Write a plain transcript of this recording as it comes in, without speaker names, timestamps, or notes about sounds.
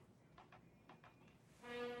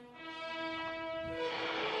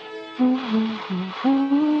What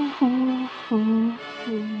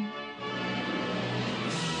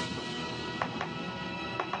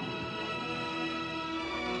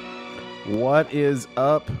is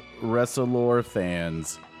up, WrestleLore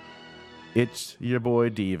fans? It's your boy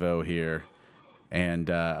Devo here, and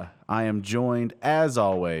I am joined, as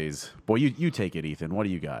always. Boy, you take it, Ethan. What do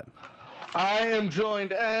you got? I am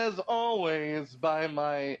joined, as always, by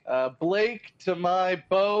my Blake to my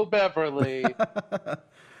Bo Beverly.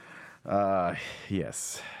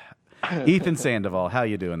 Yes. Ethan Sandoval, how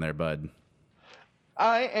you doing there, bud?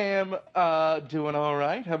 I am doing all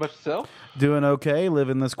right. How about yourself? Doing okay,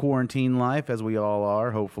 living this quarantine life as we all are.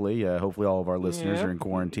 Hopefully all of our listeners are in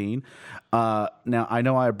quarantine. Now, I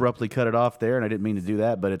know I abruptly cut it off there, and I didn't mean to do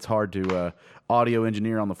that, but it's hard to audio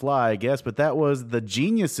engineer on the fly, I guess. But that was the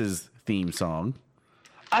Geniuses theme song.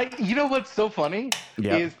 You know what's so funny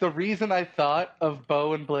Yeah. is the reason I thought of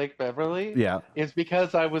Bo and Blake Beverly. Yeah. Is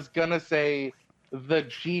because I was gonna say the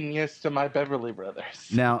genius to my Beverly Brothers.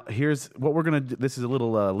 Now, here's what we're going to do. This is a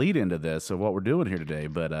little lead into this of what we're doing here today.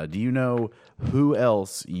 But do you know who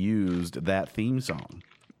else used that theme song?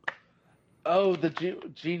 Oh, the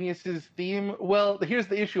Geniuses theme? Well, here's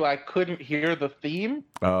the issue. I couldn't hear the theme.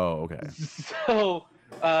 Oh, okay. So,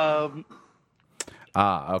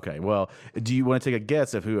 okay. Well, do you want to take a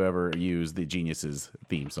guess of whoever used the Geniuses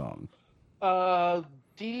theme song?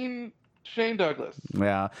 Shane Douglas.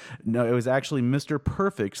 Yeah. No, it was actually Mr.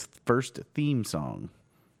 Perfect's first theme song.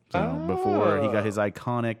 So before he got his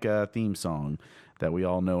iconic theme song that we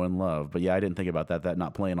all know and love. But yeah, I didn't think about that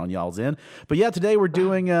not playing on y'all's end. But yeah, today we're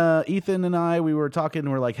doing, Ethan and I, we were talking,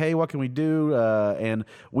 and we're like, hey, what can we do? And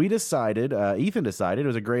we decided, Ethan decided, it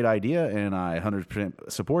was a great idea, and I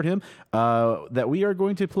 100% support him, that we are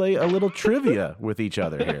going to play a little trivia with each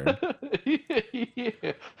other here.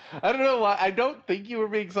 Yeah. I don't know why. I don't think you were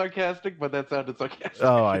being sarcastic, but that sounded sarcastic.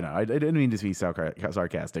 Oh, I know. I didn't mean to be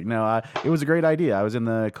sarcastic. No, it was a great idea. I was in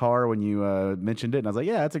the car when you mentioned it, and I was like,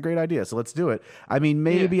 yeah, that's a great idea, so let's do it. I mean,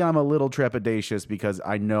 maybe I'm a little trepidatious because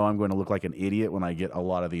I know I'm going to look like an idiot when I get a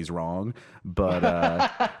lot of these wrong. But,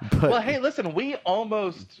 well, hey, listen, we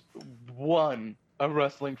almost won a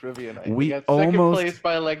wrestling trivia night. We got second place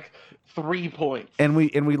by like 3 points. And we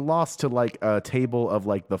lost to like a table of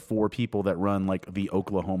like the 4 people that run like the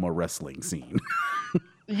Oklahoma wrestling scene.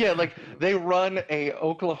 Yeah, like they run a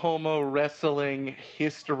Oklahoma wrestling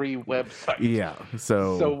history website. Yeah,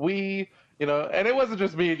 so we, and it wasn't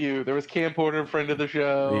just me and you. There was Cam Porter, friend of the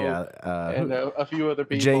show. Yeah, and a few other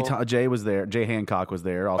people. Jay was there. Jay Hancock was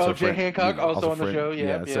there. Also, Jay Hancock also on the show.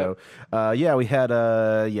 Yeah. So, we had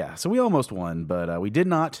so we almost won, but we did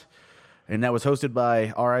not. And that was hosted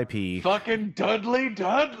by R.I.P. fucking Dudley.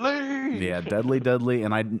 Yeah, Dudley,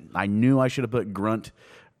 and I knew I should have put Grunt,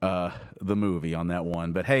 the movie, on that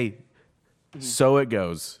one, but hey. So it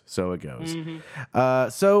goes. Mm-hmm.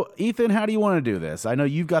 So, Ethan, how do you want to do this? I know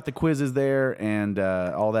you've got the quizzes there and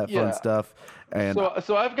all that fun stuff. And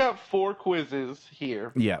so I've got 4 quizzes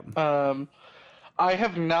here. Yeah. I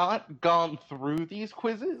have not gone through these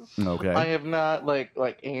quizzes. Okay. I have not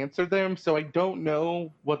like answered them, so I don't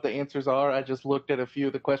know what the answers are. I just looked at a few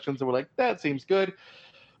of the questions and were like, that seems good.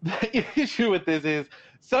 The issue with this is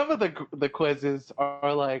some of the quizzes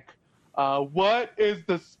are like, what is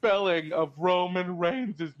the spelling of Roman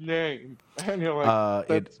Reigns' name? And you're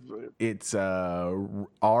like, it's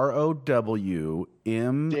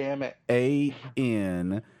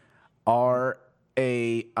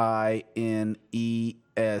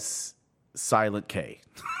ROWMANRAINES silent K.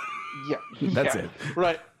 Yeah. That's it.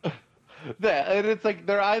 Right. And it's like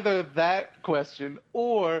they're either that question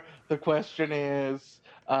or the question is,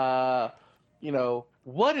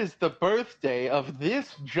 what is the birthday of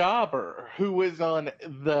this jobber who was on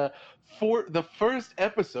the first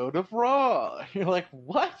episode of Raw? You're like,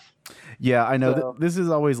 what? Yeah, I know. So, this is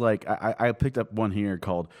always like, I picked up one here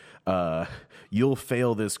called, you'll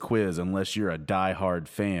fail this quiz unless you're a diehard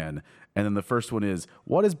fan. And then the first one is,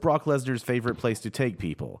 what is Brock Lesnar's favorite place to take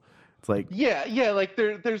people? It's like, yeah, like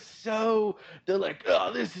they're like,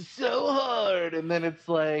 oh, this is so hard. And then it's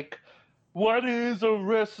like, what is a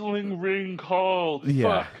wrestling ring called?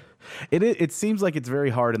 Yeah. Fuck. It seems like it's very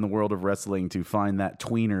hard in the world of wrestling to find that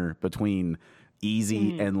tweener between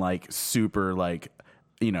easy and like super like,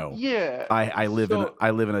 Yeah. I live in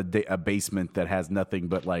a basement that has nothing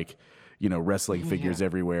but like, wrestling figures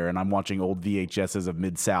everywhere, and I'm watching old VHSs of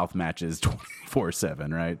Mid-South matches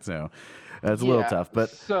 24/7, right? So that's a little tough,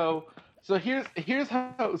 but So here's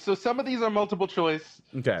how. So some of these are multiple choice.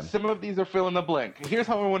 Okay. Some of these are fill in the blank. Here's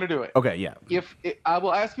how I want to do it. Okay. Yeah. I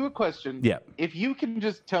will ask you a question. Yeah. If you can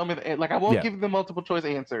just tell me, I won't give you the multiple choice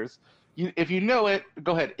answers. If you know it,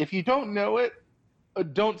 go ahead. If you don't know it,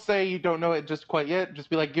 Don't say you don't know it just quite yet. Just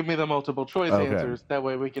be like, give me the multiple choice Okay. answers. That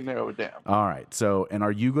way we can narrow it down. All right. So, and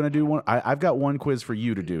are you going to do one? I've got one quiz for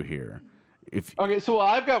you to do here. If Okay, so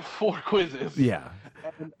I've got 4 quizzes. yeah,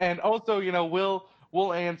 And also,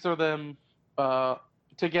 we'll answer them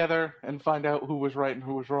together and find out who was right and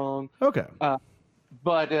who was wrong. okay.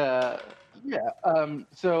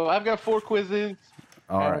 So I've got 4 quizzes.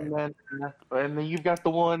 All right. And then you've got the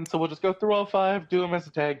one. So we'll just go through all 5, do them as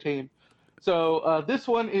a tag team. So this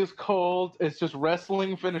one is called, it's just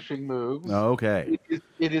wrestling finishing moves. Okay.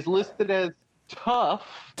 It is listed as tough.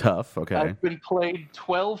 Tough. Okay. It's been played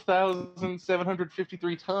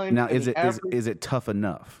 12,753 times. Now, and is the it tough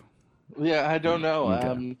enough? Yeah, I don't know.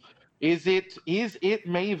 Okay. Is it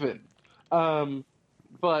Maven?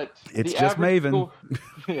 But It's the just average Maven. Score,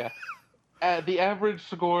 yeah. The average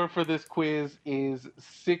score for this quiz is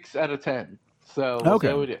 6 out of 10. So we'll see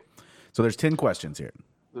how we do. So there's 10 questions here.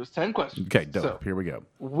 There's 10 questions. Okay, dope. So, Here we go.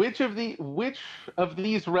 which of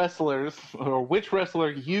these wrestlers, or which wrestler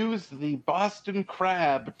used the Boston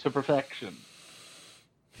Crab to perfection?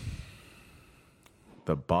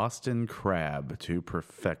 The Boston Crab to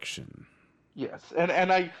perfection. Yes, and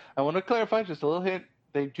I want to clarify just a little hint.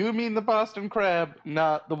 They do mean the Boston Crab,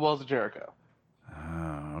 not the Walls of Jericho.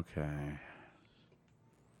 Oh, okay.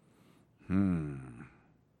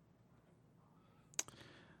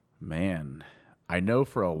 Man, I know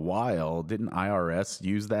for a while, didn't IRS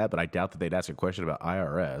use that? But I doubt that they'd ask a question about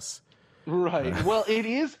IRS. Right. Well,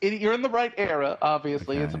 you're in the right era.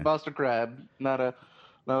 Obviously, it's a Okay. Boston Crab, not a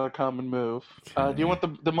common move. Okay. Do you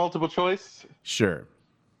want the multiple choice? Sure.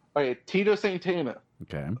 Okay, Tito Santana,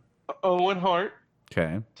 Okay. Owen Hart,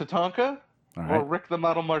 Okay. Tatanka, All or right. Rick the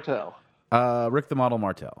Model Martel. Rick the Model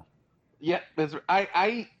Martel. Yeah,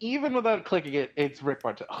 I even without clicking it, it's Rick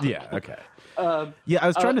Martel. Yeah. Okay. Um, Yeah, I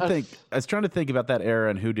was trying to uh, think. I was trying to think about that era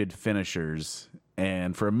and who did finishers.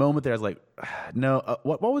 And for a moment there, I was like, no.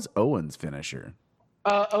 What was Owen's finisher?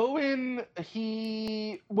 Owen,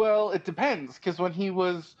 it depends, because when he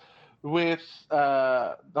was with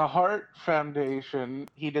the Hart Foundation,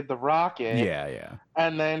 he did the Rocket. Yeah. Yeah.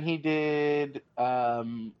 And then he did,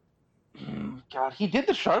 he did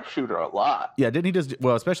the Sharpshooter a lot. Yeah. Didn't he just?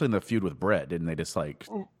 Well, especially in the feud with Brett, didn't they just like?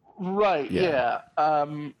 Right, Yeah.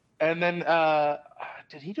 yeah. And then,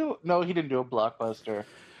 did he do, no, he didn't do a Blockbuster.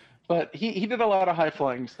 But he did a lot of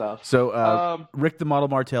high-flying stuff. So Rick the Model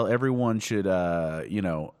Martel. Everyone should,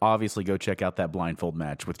 obviously go check out that blindfold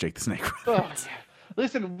match with Jake the Snake. Oh, yeah.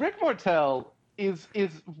 Listen, Rick Martel is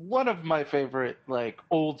one of my favorite, like,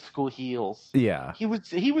 old school heels. Yeah. He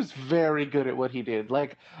was very good at what he did.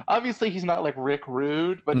 Like, obviously he's not like Rick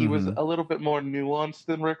Rude, but he was a little bit more nuanced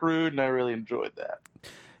than Rick Rude, and I really enjoyed that.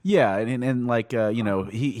 Yeah, and like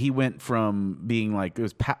he went from being like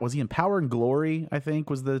was he in Power and Glory? I think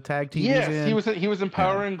was the tag team. Yes, he was in? he was in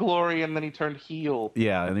Power and Glory, and then he turned heel.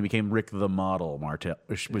 Yeah, and he became Rick the Model Martel.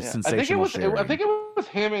 With Yeah. sensational sharing. I think it was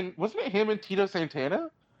him and wasn't it him and Tito Santana?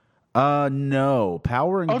 No,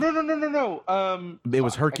 Power and Oh no. It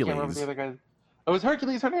was I can't remember Hercules. the other guy. It was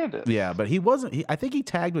Hercules Hernandez. Yeah, but he wasn't. I think he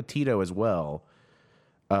tagged with Tito as well.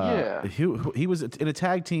 Yeah. He was in a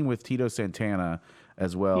tag team with Tito Santana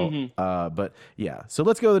as well. Mm-hmm. But yeah, so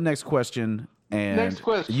let's go to the next question. And Next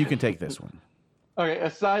question. you can take this one. Okay,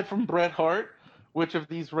 aside from Bret Hart, which of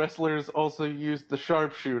these wrestlers also used the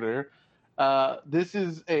sharpshooter? This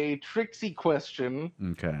is a tricksy question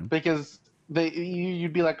Okay. because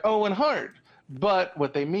you'd be like Owen Hart, but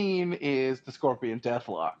what they mean is the Scorpion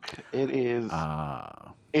Deathlock. It is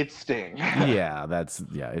it's Sting. Yeah,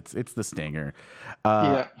 it's the Stinger.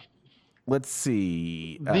 Yeah. Let's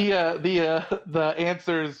see. The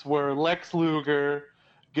answers were Lex Luger,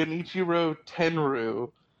 Genichiro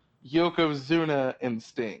Tenryu, Yokozuna, and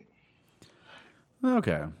Sting.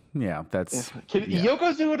 Okay. Yeah, that's yeah.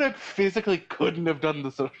 Yokozuna physically couldn't have done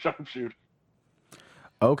the sharpshooter.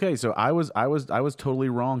 Okay, so I was totally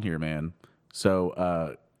wrong here, man.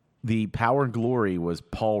 So the Power and Glory was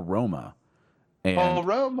Paul Roma. And, Paul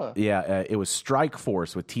Roma. Yeah, it was Strike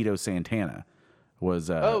Force with Tito Santana. Was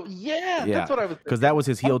that's what I was because that was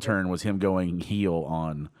his heel turn, was him going heel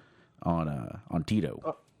on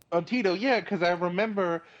Tito. On Tito, yeah, because I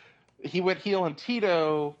remember he went heel on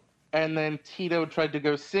Tito, and then Tito tried to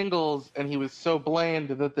go singles, and he was so bland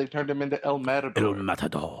that they turned him into El Matador. El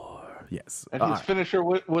Matador, yes. And his finisher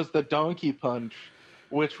was the Donkey Punch,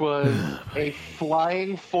 which was a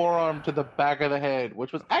flying forearm to the back of the head,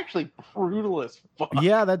 which was actually brutal as fuck.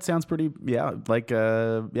 Yeah, that sounds pretty. Yeah, like if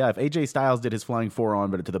AJ Styles did his flying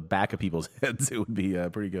forearm, but to the back of people's heads, it would be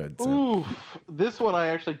pretty good. So. Ooh, this one I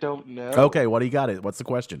actually don't know. Okay, what do you got? What's the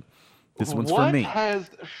question? This one's for me. What has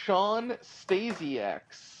Sean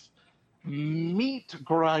Stasiak's meat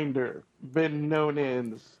grinder been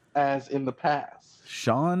known as in the past?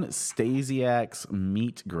 Sean Stasiak's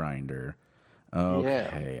meat grinder.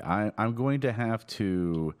 Okay, I'm going to have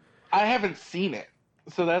to. I haven't seen it,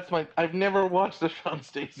 so that's my. I've never watched a Sean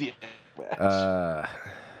Stasiak match.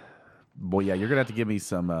 Well, yeah, you're gonna have to give me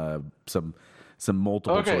some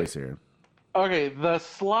multiple choice here. Okay, the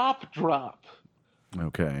slop drop,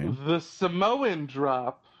 Okay. the Samoan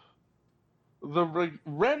drop, the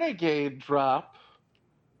renegade drop,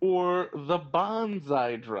 or the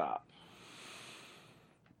bonsai drop.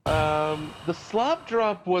 The slop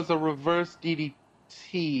drop was a reverse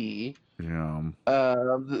DDT. Yeah.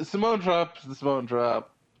 The Samoan drop is the Samoan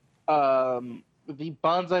drop. The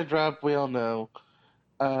bonsai drop we all know.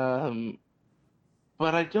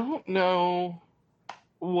 But I don't know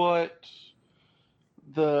what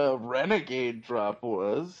the renegade drop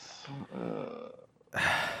was.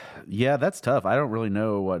 Yeah, that's tough. I don't really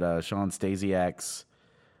know what Sean Stasiak's.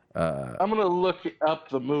 I'm gonna look up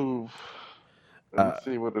the move and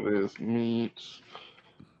see what it is. Meat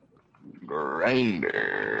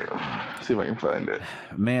grinder. See if I can find it.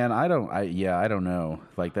 Man, I don't know.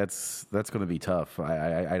 Like that's gonna be tough.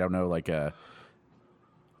 I don't know. Like I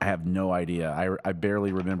have no idea. I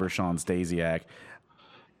barely remember Sean Stasiak.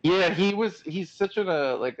 Yeah, he's such an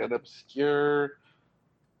obscure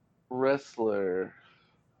wrestler.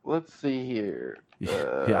 Let's see here.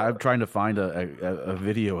 Yeah, I'm trying to find a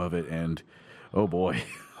video of it, and oh boy.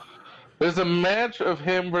 There's a match of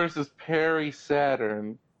him versus Perry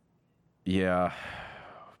Saturn. Yeah.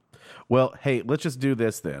 Well, hey, let's just do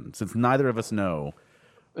this then, since neither of us know.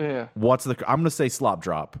 Yeah. I'm gonna say slop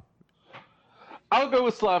drop. I'll go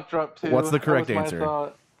with slop drop too. What's the correct answer?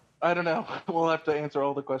 Thought. I don't know. We'll have to answer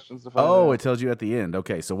all the questions to find out. Oh, it tells you at the end.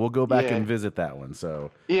 Okay, so we'll go back Yeah. and visit that one.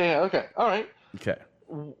 So Yeah. Okay. All right. okay.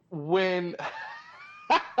 When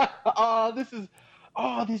this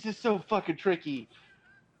is so fucking tricky.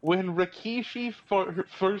 When Rikishi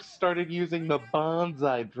first started using the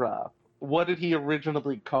bonsai drop, what did he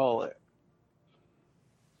originally call it?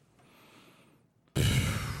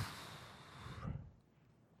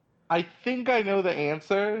 I think I know the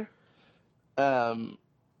answer.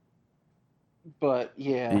 But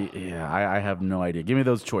yeah. Yeah, I have no idea. Give me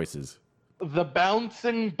those choices. The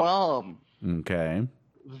bouncing bomb. Okay.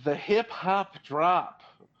 The hip hop drop.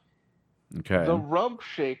 Okay. The rump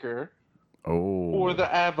shaker. Oh. Or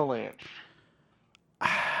the avalanche.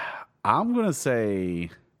 I'm gonna say.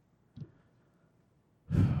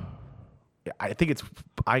 I think it's.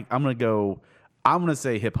 I'm gonna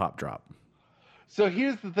say hip hop drop. So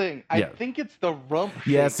here's the thing. I think it's the rump shaker.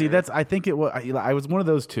 Yeah. See, I think it was. I was one of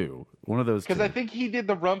those two. Because I think he did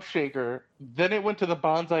the rump shaker. Then it went to the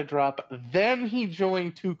bonsai drop. Then he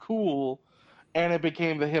joined Too Cool, and it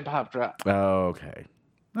became the hip hop drop. Oh, okay.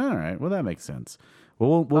 All right. Well, that makes sense.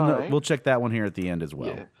 Well, we'll check that one here at the end as well.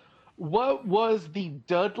 Yeah. What was the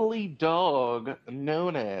Dudley Dog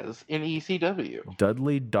known as in ECW?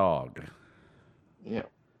 Dudley Dog. Yeah,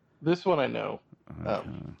 this one I know. Okay.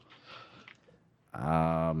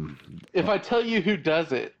 If I tell you who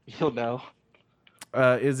does it, you'll know.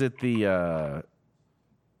 Is it the?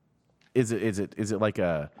 Is it like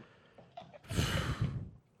a?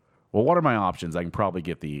 Well, what are my options? I can probably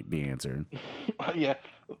get the answer. Yeah,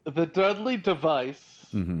 the Dudley device,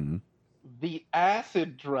 Mm-hmm. the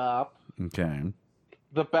acid drop, Okay.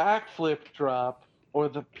 the backflip drop, or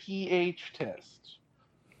the pH test.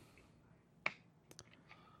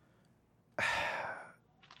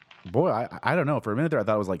 Boy, I don't know. For a minute there, I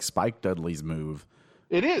thought it was like Spike Dudley's move,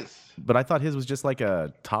 It is. but I thought his was just like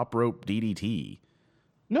a top rope DDT.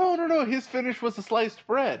 No. His finish was a sliced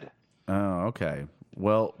bread. Oh, okay.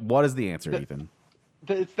 Well, what is the answer, Ethan?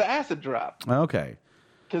 It's the acid drop. Okay.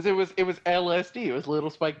 Because it was LSD. It was Little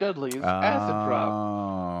Spike Dudley's acid drop.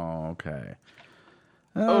 Oh, okay.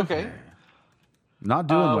 Okay. Not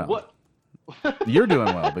doing well. What? You're doing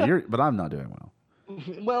well, but I'm not doing well.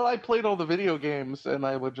 Well, I played all the video games, and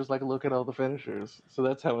I would just look at all the finishers. So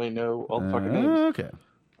that's how I know all the fucking names. Okay.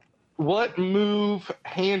 What move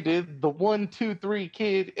handed the 1-2-3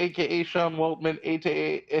 Kid, aka Sean Waltman,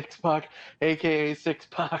 aka X-Pac, aka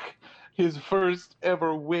Six-Pac, his first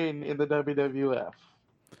ever win in the WWF?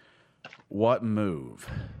 What move?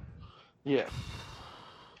 Yeah.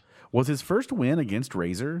 Was his first win against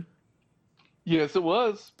Razor? Yes, it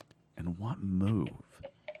was. And what move?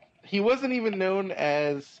 He wasn't even known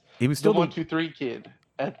as He was still the 1-2-3 Kid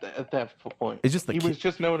at that point. It's just he was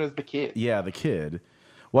just known as the Kid. Yeah, the Kid.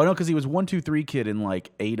 Well, no, because he was 1-2-3 Kid in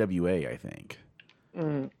like AWA, I think.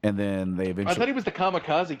 And then they eventually. I thought he was the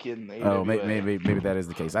Kamikaze Kid in the AWA. Oh, maybe that is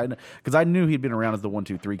the case. Because I knew he'd been around as the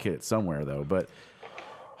 1-2-3 Kid somewhere though. But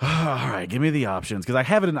All right, give me the options because I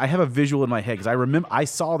have a visual in my head because I remember I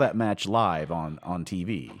saw that match live on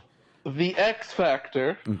TV. The X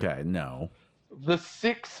Factor, Okay, no, the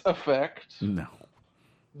Six Effect, no.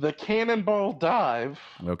 the Cannonball Dive,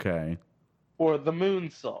 Okay, or the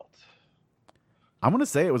Moonsault. I'm gonna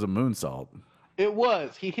say it was a moonsault. It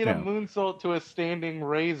was. He hit a Yeah. moonsault to a standing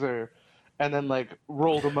razor, and then like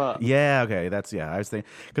rolled him up. Yeah, okay, I was thinking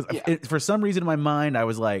because Yeah. for some reason in my mind I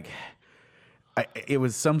was like, it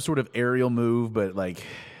was some sort of aerial move, but like,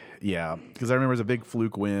 yeah, because I remember it was a big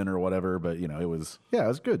fluke win or whatever. But it was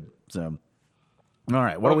good. So, all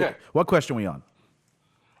right, what question are we on?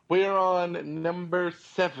 We are on number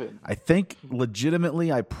 7. I think legitimately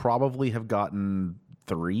I probably have gotten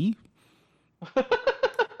 3.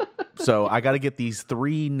 So I got to get these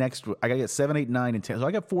 3 next. I got to get 7, 8, 9, and 10. So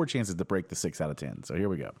I got 4 chances to break the 6 out of 10. So here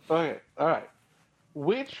we go. Okay, all right.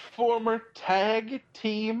 Which former tag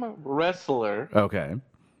team wrestler Okay.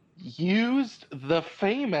 used the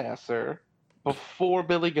Fameasser before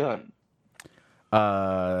Billy Gunn?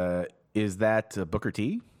 Is that Booker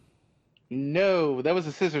T? No, that was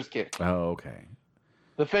a scissors kick. Oh, okay.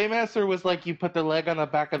 The Fameasser was like you put the leg on the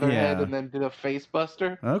back of their head Yeah. and then did a face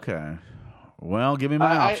buster. Okay. Well, give me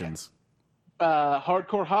my options.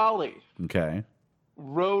 Hardcore Holly, Okay.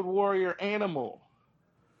 Road Warrior Animal,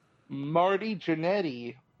 Marty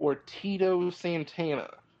Jannetty, or Tito Santana.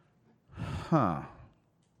 Huh.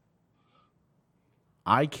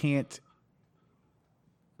 I can't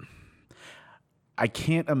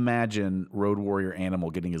imagine Road Warrior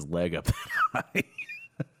Animal getting his leg up that high.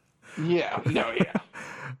 Yeah, no, yeah.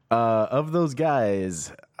 Of those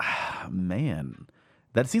guys, man,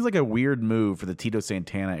 that seems like a weird move for the Tito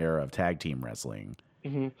Santana era of tag team wrestling.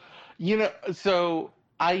 Mm-hmm. So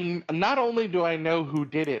I not only do I know who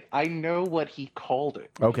did it, I know what he called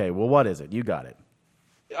it. Okay, well, what is it? You got it.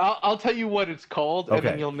 I'll tell you what it's called, and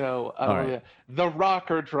then Okay. you'll know. All right. The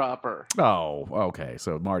Rocker Dropper. Oh, okay.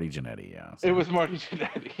 So Marty Jannetty, yeah. So. It was Marty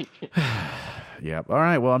Jannetty. Yep. All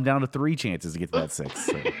right. Well, I'm down to 3 chances to get to that 6.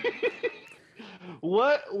 So.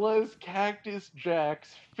 What was Cactus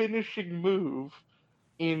Jack's finishing move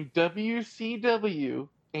in WCW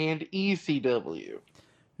and ECW? It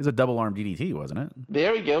was a double arm DDT, wasn't it?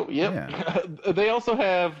 There we go. Yep. Yeah. They also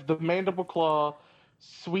have the Mandible Claw,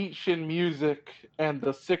 Sweet Shin Music, and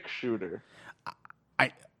the Six Shooter.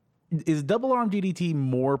 Is double arm DDT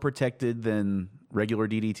more protected than regular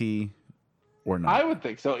DDT, or not? I would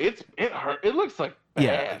think so. It hurt. It looks like bad.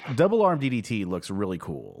 Yeah, double arm DDT looks really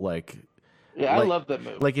cool. I love that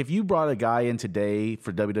move. Like if you brought a guy in today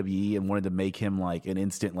for WWE and wanted to make him like an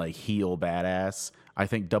instant like heel badass, I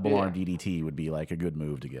think double arm DDT would be like a good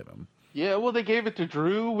move to give him. Yeah, well, they gave it to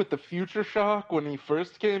Drew with the Future Shock when he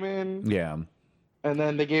first came in. Yeah. And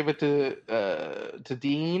then they gave it to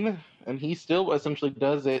Dean, and he still essentially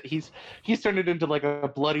does it. He's turned it into like a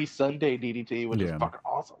Bloody Sunday DDT, which is fucking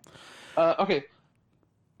awesome. Okay,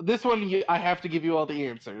 this one I have to give you all the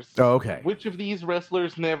answers. Oh, okay. Which of these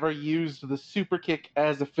wrestlers never used the super kick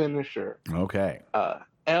as a finisher? Okay.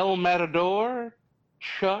 El Matador,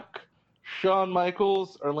 Chuck, Shawn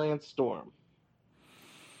Michaels, or Lance Storm?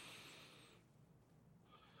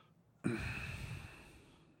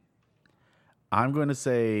 I'm going to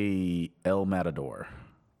say El Matador.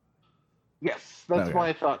 Yes, that's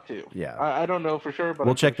my thought too. Yeah. I don't know for sure, but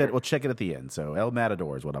we'll check that. Sure. We'll check it at the end. So El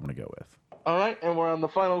Matador is what I'm going to go with. All right, and we're on the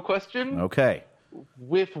final question. Okay.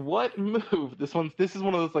 With what move? This is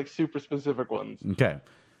one of those like super specific ones. Okay.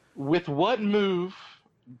 With what move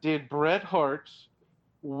did Bret Hart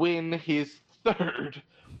win his 3rd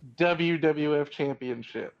WWF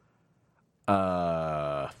championship?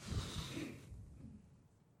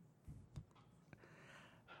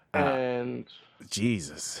 And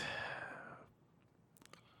Jesus.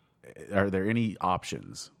 Are there any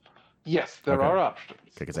options? Yes, there are options.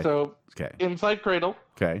 Okay, Inside Cradle.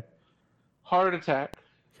 Okay. Heart Attack.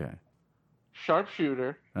 Okay.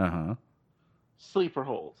 Sharpshooter. Uh-huh. Sleeper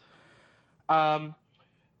Hold. I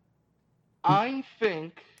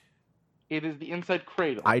think it is the Inside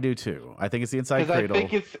Cradle. I do too. I think it's the Inside Cradle. I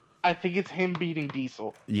think it's him beating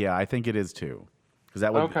Diesel. Yeah, I think it is too. Because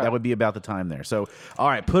that would be about the time there. So, all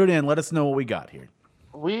right, put it in. Let us know what we got here.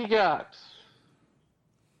 We got.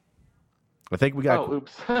 I think we got. Oh,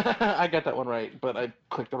 oops! I got that one right, but I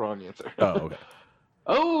clicked the wrong answer. Oh, okay.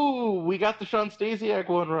 Oh, we got the Sean Stasiak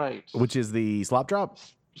one right. Which is the slop drop?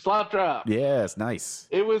 Slop drop. Yes, nice.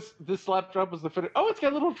 The slop drop was the finish. Oh, it's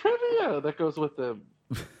got a little trivia that goes with them.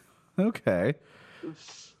 Okay.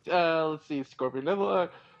 Let's see, Scorpion Nebula.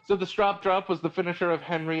 So the strop drop was the finisher of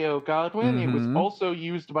Henry O. Godwin. Mm-hmm. It was also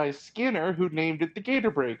used by Skinner, who named it the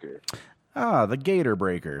Gator Breaker. Ah, the Gator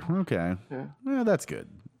Breaker. Okay. Yeah, that's good.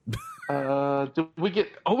 Did we get?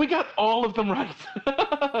 Oh, we got all of them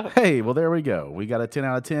right. Hey, well, there we go. We got a 10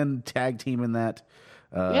 out of 10 tag team in that.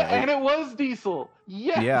 Yeah, and it was Diesel.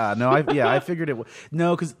 Yes. Yeah, no, I figured it was.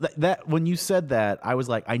 No, because that when you said that, I was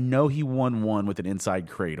like, I know he won one with an inside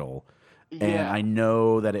cradle. And Yeah. I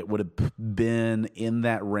know that it would have been in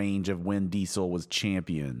that range of when Diesel was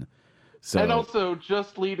champion. So, And also,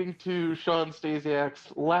 just leading to Sean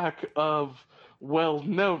Stasiak's lack of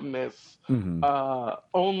well-knownness,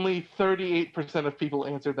 only 38% of people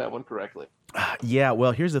answered that one correctly. yeah,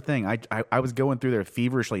 well, here's the thing. I was going through there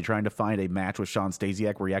feverishly trying to find a match with Sean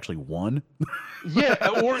Stasiak where he actually won. Yeah,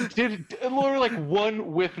 or like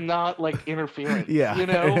one with not like interference. Yeah. You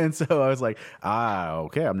know. And so I was like,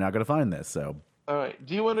 okay, I'm not going to find this. So All right.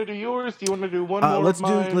 Do you want to do yours? Do you want to do one more? let's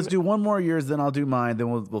do one more of yours, then I'll do mine, then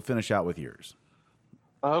we'll finish out with yours.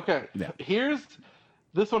 Okay. Yeah.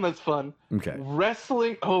 This one is fun. Okay.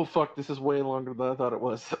 Wrestling. Oh fuck! This is way longer than I thought it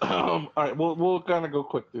was. All right. We'll kind of go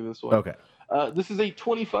quick through this one. Okay. This is a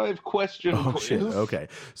 25 question Oh quiz. shit. Okay.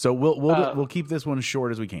 So we'll keep this one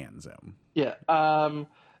short as we can. So. Yeah. And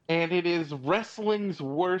it is wrestling's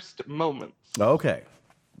worst moments. Okay.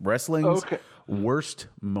 Wrestling's worst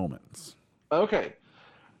moments. Okay.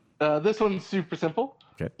 This one's super simple.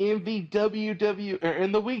 Okay. In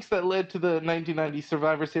the weeks that led to the 1990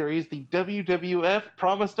 Survivor Series, the WWF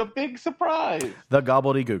promised a big surprise. The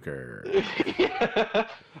Gobbledygooker. Yeah.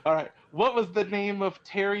 All right. What was the name of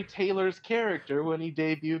Terry Taylor's character when he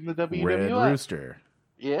debuted in the WWF? Red Rooster.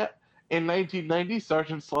 Yeah. In 1990,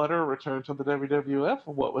 Sergeant Slaughter returned to the WWF.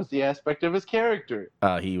 What was the aspect of his character?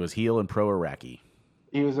 He was heel and pro-Iraqi.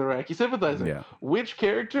 He was an Iraqi sympathizer. Yeah. Which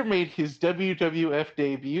character made his WWF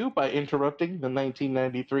debut by interrupting the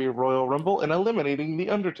 1993 Royal Rumble and eliminating The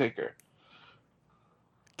Undertaker?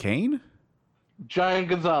 Kane? Giant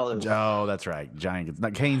Gonzalez. Oh, that's right.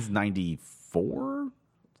 Kane's 94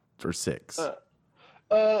 or 6.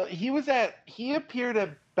 He appeared at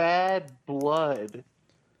Bad Blood,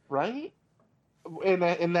 right? In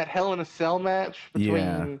that Hell in a Cell match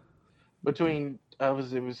between it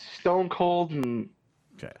was Stone Cold and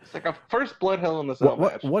Okay. It's like a first blood Hell in a Cell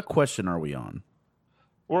match. What question are we on?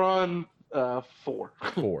 We're on 4.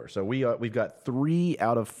 4. So we've got 3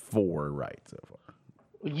 out of 4 right so far.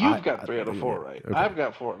 You've got 3 out of 4 right. Okay. I've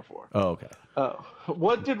got 4 out of 4. Oh, okay.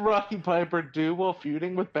 What did Roddy Piper do while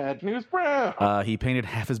feuding with Bad News Brown? He painted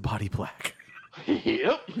half his body black.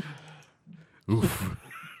 Yep. Oof.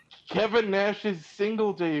 Kevin Nash's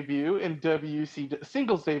singles debut in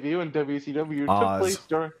WCW Oz. took place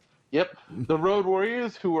during. Yep. The Road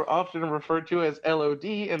Warriors, who were often referred to as LOD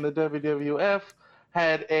in the WWF,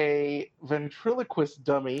 had a ventriloquist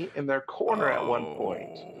dummy in their corner at one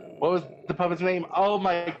point. What was the puppet's name? Oh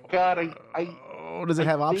my god! Does it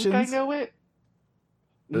have options? I know it.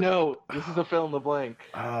 No, this is a fill in the blank.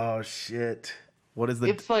 Oh shit! What is the?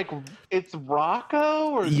 It's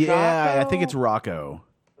Rocco or yeah, Jocko? I think it's Rocco.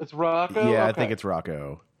 It's Rocco. Yeah, okay. I think it's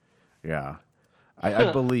Rocco. Yeah, I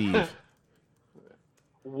believe.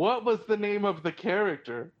 What was the name of the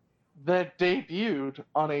character that debuted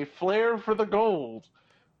on a Flair for the Gold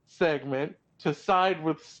segment to side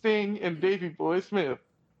with Sting and Davey Boy Smith?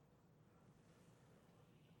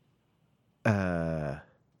 Wait,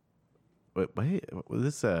 was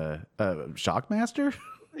this Shockmaster?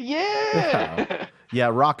 Yeah.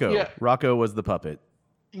 Yeah, Rocco. Yeah. Rocco was the puppet.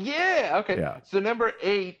 Yeah. Okay. Yeah. So number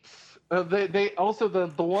 8. They also the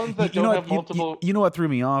ones that don't have multiple. You know what threw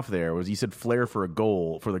me off there was you said Flair for the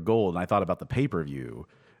gold, and I thought about the pay-per-view,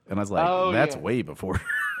 and I was like, that's way before.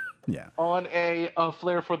 Yeah. On a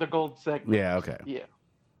Flair for the Gold segment. Yeah. Okay. Yeah.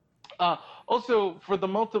 Also, for the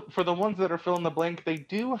ones that are fill in the blank, they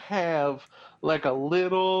do have like a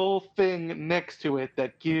little thing next to it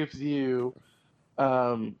that gives you,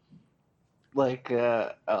 like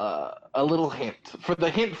a little hint. The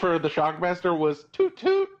hint for the Shockmaster was toot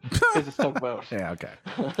toot because it's tugboat. Yeah. Okay.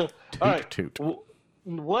 All right. Toot.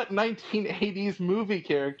 What 1980s movie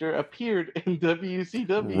character appeared in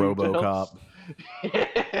WCW? RoboCop.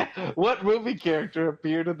 What movie character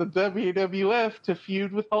appeared in the WWF to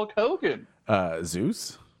feud with Hulk Hogan?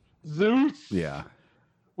 Zeus. Zeus. Yeah.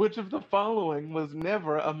 Which of the following was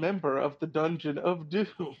never a member of the Dungeon of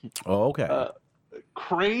Doom? Oh, okay.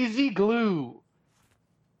 Crazy Glue,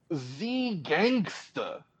 Z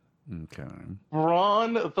Gangsta, Okay.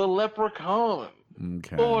 Braun the Leprechaun,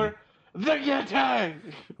 Okay. or the Yeti.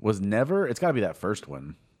 Was never. It's got to be that first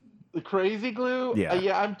one. The Crazy Glue? Yeah.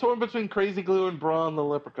 Yeah, I'm torn between Crazy Glue and Braun the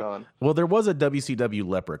Leprechaun. Well, there was a WCW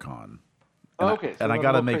Leprechaun. Okay. And I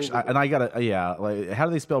gotta make sure. And I gotta. Yeah. Like, how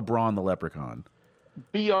do they spell Braun the Leprechaun?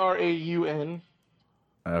 Braun.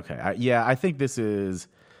 Okay. I think this is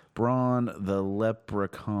Braun the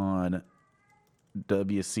Leprechaun,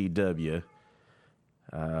 WCW.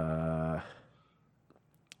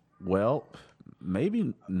 Well,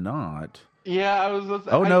 maybe not. Yeah, I was.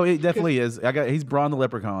 Oh no, it definitely is. He's Braun the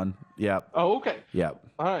Leprechaun. Yep. Oh, okay. Yep.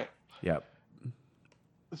 All right. Yep.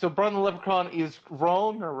 So Braun the Leprechaun is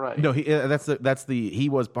wrong or right? No, he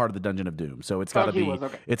was part of the Dungeon of Doom, so it's got to be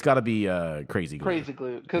it's got to be Crazy Glue. Crazy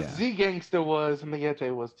Glue, because Z Gangsta was and the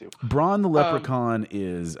Yeti was too. Braun the Leprechaun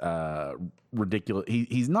is ridiculous.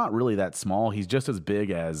 He's not really that small. He's just as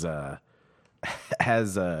big as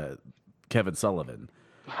Kevin Sullivan.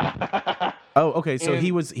 Oh, okay. So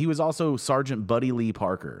he was also Sergeant Buddy Lee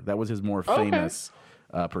Parker. That was his more famous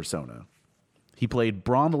persona. He played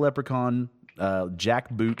Braun the Leprechaun, Jack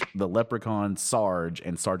Boot the Leprechaun, Sarge,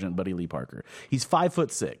 and Sergeant Buddy Lee Parker. He's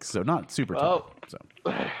 5'6", so not super tall. So.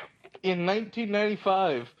 In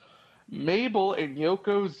 1995, Mabel and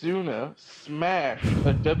Yokozuna smashed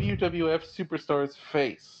a WWF superstar's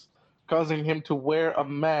face, causing him to wear a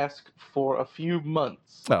mask for a few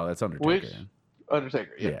months. Oh, that's Undertaker.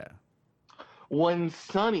 Undertaker, yeah. When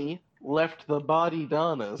Sonny left the Body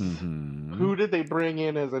Donnas, who did they bring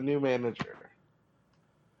in as a new manager?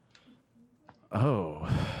 Oh.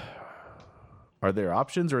 Are there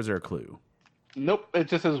options or is there a clue? Nope. It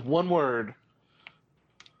just says one word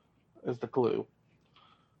as the clue.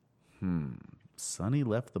 Sonny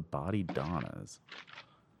left the Body Donnas.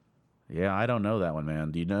 Yeah, I don't know that one,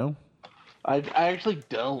 man. Do you know? I actually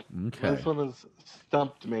don't. Okay. This one has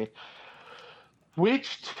stumped me.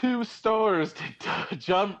 Which two stars did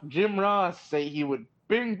Jim Ross say he would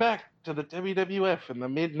bring back to the WWF in the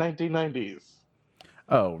mid-1990s?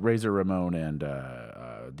 Oh, Razor Ramon and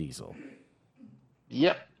Diesel.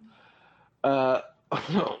 Yep.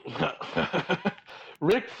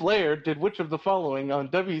 Ric Flair did which of the following on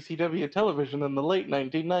WCW television in the late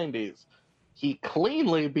 1990s? He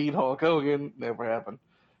cleanly beat Hulk Hogan. Never happened.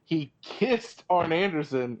 He kissed Arn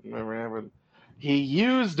Anderson. Never happened. He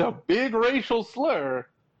used a big racial slur,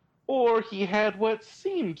 or he had what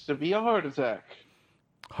seemed to be a heart attack.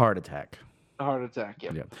 Heart attack. A heart attack,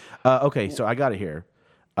 yeah. Okay, so I got it here.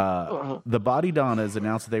 The Body Donnas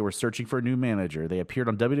announced that they were searching for a new manager. They appeared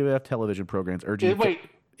on WWF television programs urging... Wait.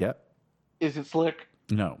 Yep. Is it Slick?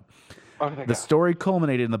 No. Okay, the story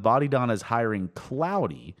culminated in the Body Donnas hiring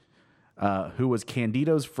Cloudy, who was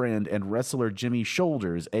Candido's friend, and wrestler Jimmy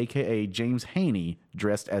Shoulders, a.k.a. James Haney,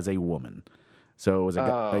 dressed as a woman. So it was a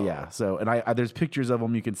guy, yeah. So and there's pictures of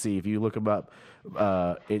him you can see if you look him up.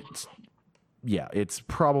 It's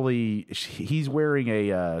probably he's wearing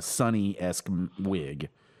a Sonny-esque wig.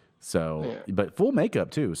 So, but full makeup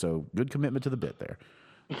too. So good commitment to the bit there.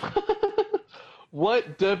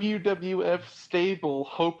 What WWF stable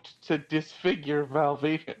hoped to disfigure Val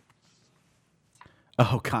Venis?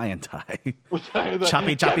 Oh, Kai and Tai.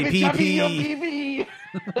 Choppy pee.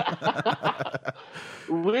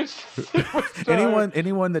 Which superstar...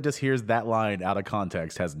 anyone that just hears that line out of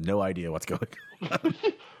context has no idea what's going on.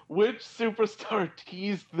 Which superstar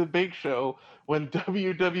teased the Big Show when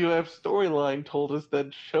WWF Storyline told us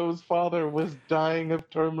that Show's father was dying of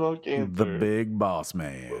terminal cancer? The Big Boss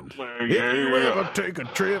Man. If you ever take a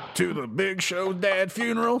trip to the Big Show's dad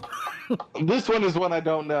funeral. This one is one I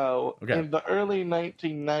don't know. Okay. In the early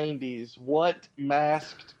 1990s, what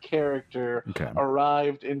masked character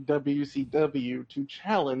arrived in WCW to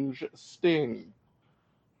challenge Sting?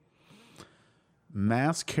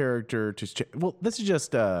 Masked character to... Well, this is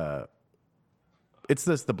just... It's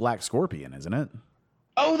the Black Scorpion, isn't it?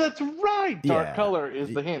 Oh, that's right. Dark color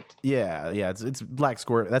is the hint. Yeah. It's Black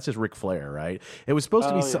Scorpion. That's just Ric Flair, right? It was supposed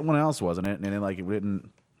to be someone else, wasn't it? And then it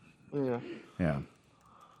didn't.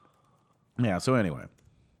 Yeah. So anyway,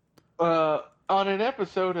 on an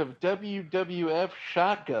episode of WWF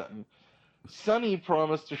Shotgun, Sonny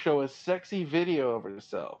promised to show a sexy video of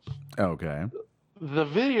herself. Okay. The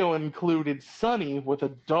video included Sonny with a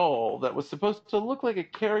doll that was supposed to look like a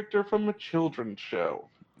character from a children's show.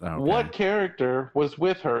 Okay. What character was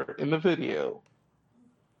with her in the video?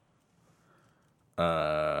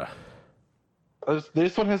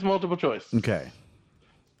 This one has multiple choice. Okay.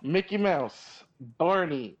 Mickey Mouse,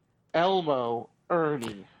 Barney, Elmo,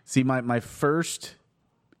 Ernie. See, my first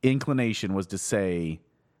inclination was to say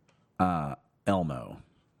Elmo.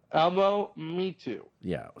 Elmo, me too.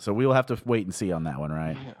 Yeah, so we'll have to wait and see on that one,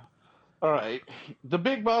 right? Yeah. All right. The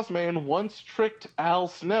Big Boss Man once tricked Al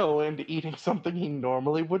Snow into eating something he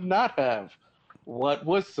normally would not have. What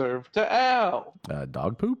was served to Al?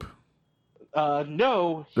 Dog poop?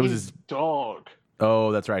 No, his dog.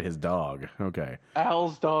 Oh, that's right, his dog. Okay.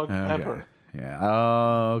 Al's dog, Pepper. Yeah.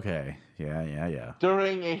 Oh, okay. Yeah.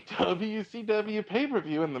 During a WCW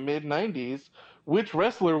pay-per-view in the mid-90s, Which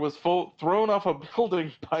wrestler was thrown off a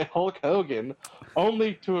building by Hulk Hogan,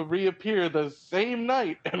 only to reappear the same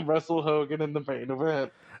night and wrestle Hogan in the main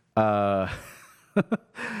event? Uh,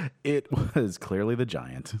 it was clearly the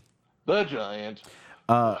Giant. The Giant.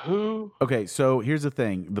 Who? Okay, so here's the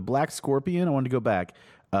thing: the Black Scorpion. I wanted to go back.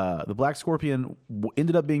 The Black Scorpion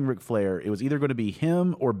ended up being Ric Flair. It was either going to be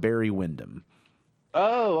him or Barry Windham.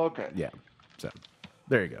 Oh, okay. Yeah. So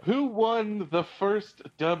there you go. Who won the first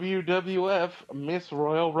WWF Miss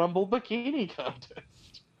Royal Rumble bikini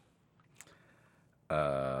contest?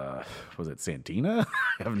 Was it Santina?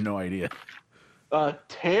 I have no idea.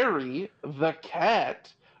 Terry the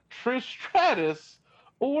Cat, Trish Stratus,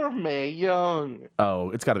 or Mae Young?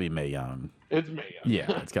 Oh, it's got to be Mae Young. It's Mae Young.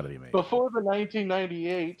 Yeah, it's got to be Mae Young. Before the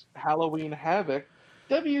 1998 Halloween Havoc,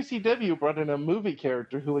 WCW brought in a movie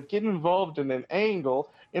character who would get involved in an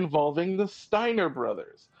angle involving the Steiner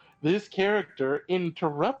brothers. This character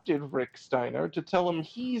interrupted Rick Steiner to tell him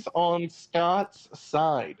he's on Scott's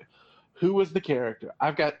side. Who was the character?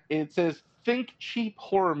 It says think cheap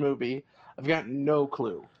horror movie. I've got no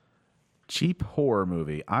clue. Cheap horror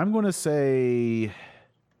movie. I'm going to say...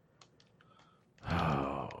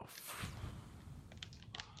 Oh.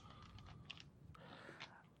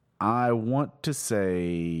 I want to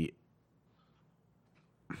say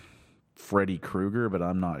Freddy Krueger, but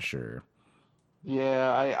I'm not sure.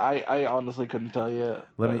 Yeah, I honestly couldn't tell you.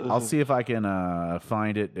 I'll see if I can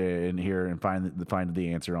find it in here and find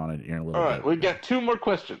the answer on it in a little bit. All right, we've got 2 more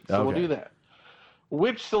questions, so we'll do that.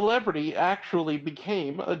 Which celebrity actually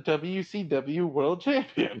became a WCW World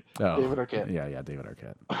Champion? Oh, David Arquette. Yeah, David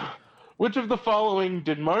Arquette. Which of the following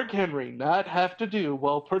did Mark Henry not have to do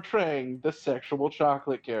while portraying the sexual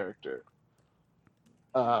chocolate character?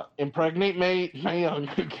 Impregnate Mae Young,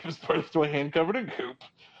 who gives birth to a hand covered in goop.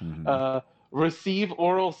 Mm-hmm. Receive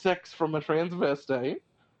oral sex from a transvestite.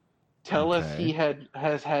 Tell us he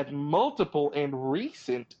has had multiple and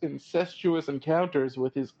recent incestuous encounters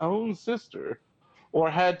with his own sister,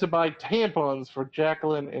 or had to buy tampons for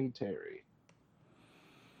Jacqueline and Terry.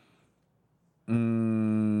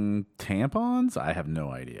 Tampons? I have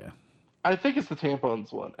no idea. I think it's the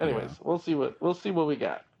tampons one. Anyways, Yeah. we'll see what we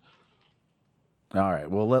got. All right.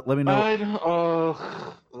 Well, let me know.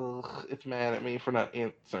 It's mad at me for not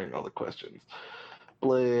answering all the questions.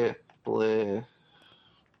 Bleh, bleh,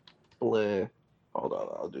 bleh. Hold on,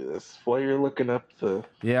 I'll do this while you're looking up the.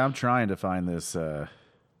 Yeah, I'm trying to find this. Bleh,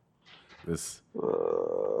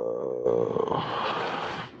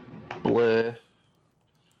 bleh,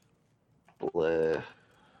 bleh.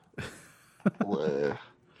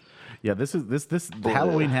 Yeah, this Bleh.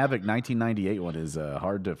 Halloween Havoc 1998 one is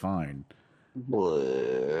hard to find.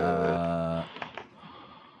 Bleh.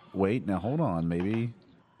 Wait, now hold on, maybe.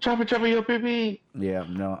 Chopper, chopper, yo, baby. Yeah,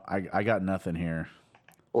 no, I got nothing here.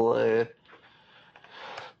 Bleh.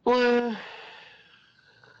 Bleh.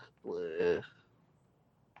 Bleh.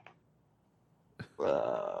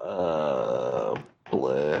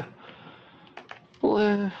 Bleh.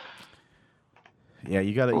 Bleh. Yeah,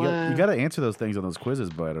 you gotta answer those things on those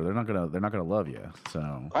quizzes, bud, or they're not gonna love you.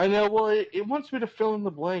 So I know. Well, it wants me to fill in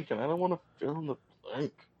the blank, and I don't want to fill in the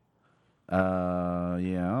blank.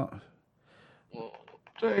 yeah. Oh,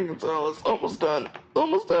 dang, it's almost done.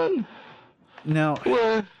 Almost done. Now,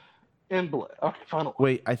 Bleh and bleh. Okay, final.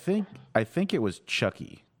 wait, I think it was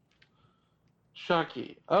Chucky.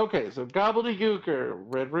 Chucky. Okay, so Gobbledygooker,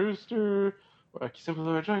 Red Rooster, Rocky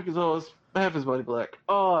Simple Chucky is always half his body black.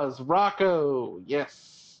 Oz, Rocco,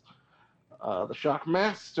 yes. The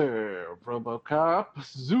Shockmaster, RoboCop,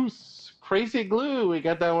 Zeus, Crazy Glue. We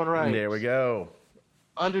got that one right. There we go.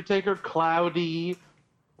 Undertaker, Cloudy,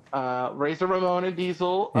 Razor Ramon and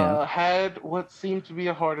Diesel had what seemed to be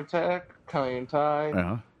a heart attack. Kaientai,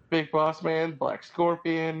 Uh-huh. Big Boss Man, Black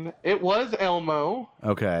Scorpion. It was Elmo.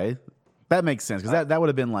 Okay, that makes sense because that would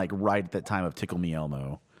have been like right at that time of Tickle Me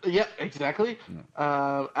Elmo. Yeah, exactly.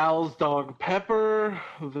 Al's dog Pepper,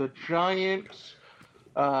 the Giant,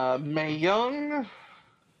 Mae Young,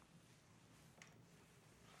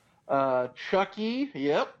 Chucky.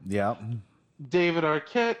 Yep. Yeah. David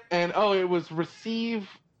Arquette, and it was Receive.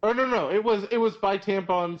 Oh no, it was buy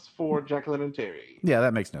tampons for Jacqueline and Terry. Yeah,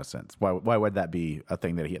 that makes no sense. Why would that be a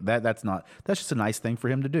thing that's just a nice thing for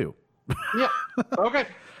him to do. Yeah. Okay.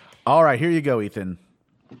 All right, here you go, Ethan.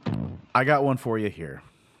 I got one for you here.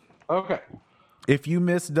 Okay. If you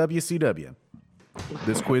miss WCW,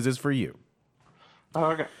 this quiz is for you.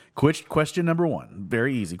 Okay. Question number 1.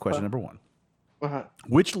 Very easy. Question number 1. Uh-huh.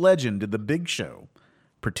 Which legend did the Big Show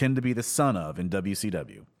pretend to be the son of in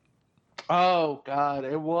WCW? Oh God,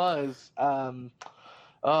 it was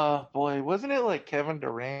Boy, wasn't it like Kevin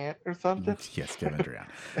Durant or something? Yes, Kevin Durant.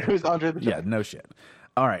 It was Andre the Yeah, Giant. no shit.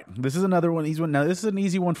 All right, this is another one. Now, this is an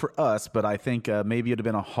easy one for us, but I think maybe it'd have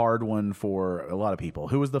been a hard one for a lot of people.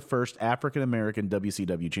 Who was the first African American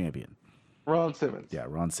WCW champion? Ron Simmons. Yeah,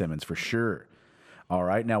 Ron Simmons for sure. All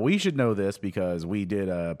right, now we should know this because we did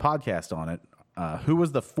a podcast on it. Who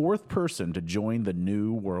was the fourth person to join the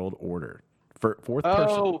New World Order? Fourth person.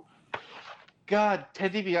 Oh, God,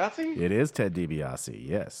 Ted DiBiase? It is Ted DiBiase,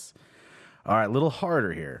 yes. All right, a little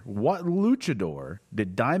harder here. What luchador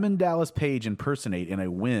did Diamond Dallas Page impersonate in a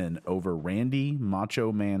win over Randy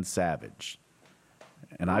Macho Man Savage?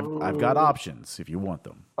 And I've got options if you want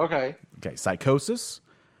them. Okay. Okay, Psychosis,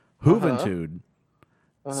 Juventud,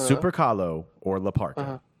 Super Calo, or La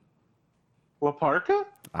Parca. La Parca?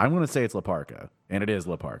 I'm going to say it's La Parca, and it is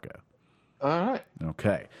La Parca. All right.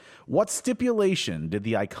 Okay. What stipulation did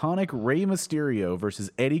the iconic Rey Mysterio versus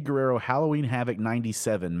Eddie Guerrero Halloween Havoc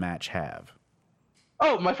 97 match have?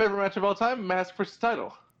 Oh, my favorite match of all time, Mask versus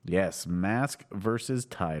Title. Yes, Mask versus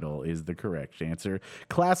Title is the correct answer.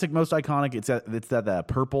 Classic, most iconic. It's that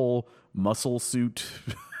purple muscle suit.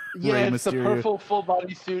 Yeah, Rey it's the Mysterio. purple full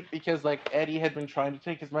body suit because like Eddie had been trying to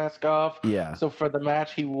take his mask off. Yeah. So for the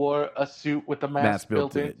match, he wore a suit with the mask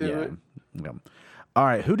built in into it. Yeah. All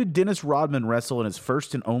right. Who did Dennis Rodman wrestle in his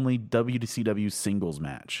first and only WCW singles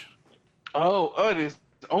match? Oh, it is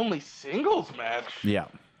only singles match. Yeah.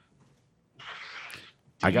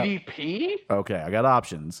 DDP? Okay, I got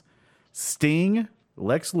options. Sting,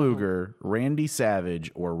 Lex Luger, Randy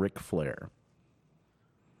Savage, or Ric Flair.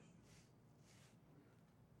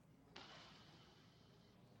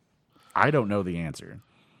 I don't know the answer.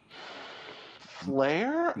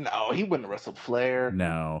 Flair? No, he wouldn't have wrestled Flair.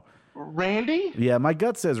 No. Randy? Yeah, my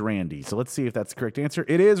gut says Randy, so let's see if that's the correct answer.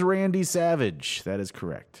 It is Randy Savage. That is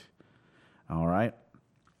correct. All right.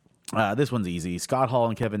 This one's easy. Scott Hall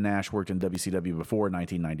and Kevin Nash worked in WCW before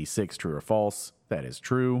 1996. True or false? That is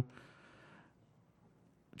true.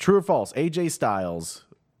 True or false? AJ Styles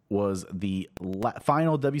was the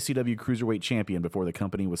final WCW Cruiserweight champion before the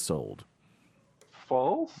company was sold.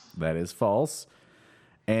 False? That is false.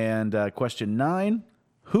 And question 9.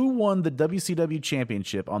 Who won the WCW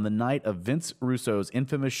championship on the night of Vince Russo's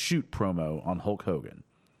infamous shoot promo on Hulk Hogan?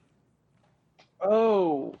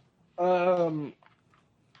 Oh,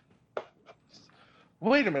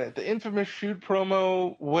 wait a minute. The infamous shoot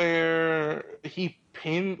promo where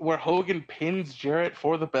Hogan pins Jarrett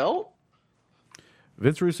for the belt?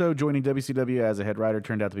 Vince Russo joining WCW as a head writer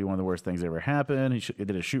turned out to be one of the worst things that ever happened. He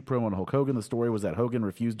did a shoot promo on Hulk Hogan. The story was that Hogan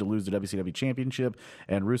refused to lose the WCW championship,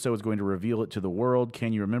 and Russo was going to reveal it to the world.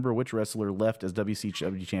 Can you remember which wrestler left as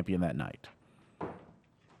WCW champion that night?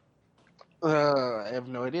 I have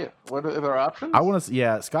no idea. What are there options? I want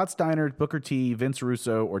to, Scott Steiner, Booker T, Vince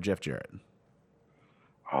Russo, or Jeff Jarrett.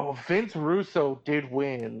 Oh, Vince Russo did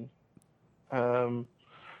win.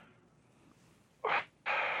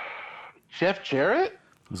 Jeff Jarrett?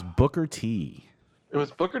 It was Booker T. It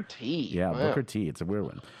was Booker T. Yeah, Wow. Booker T. It's a weird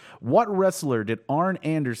one. What wrestler did Arn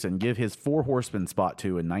Anderson give his Four Horsemen spot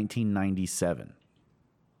to in 1997?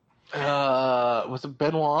 Was it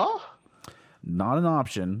Benoit? Not an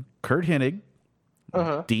option. Kurt Hennig,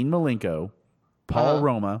 Uh-huh. Dean Malenko, Paul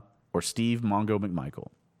Roma, or Steve Mongo McMichael.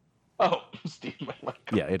 Oh, Steve McMichael.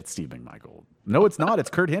 Yeah, it's Steve McMichael. No, it's not. It's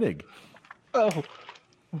Kurt Hennig. Oh,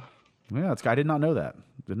 Yeah, I did not know that.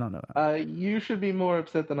 Did not know that. you should be more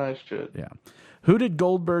upset than I should. Yeah. Who did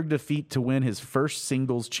Goldberg defeat to win his first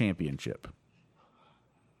singles championship?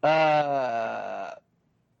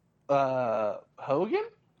 Hogan?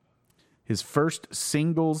 His first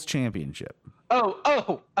singles championship.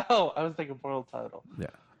 Oh, I was thinking world title.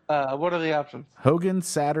 Yeah. What are the options? Hogan,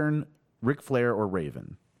 Saturn, Ric Flair, or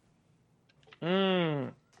Raven?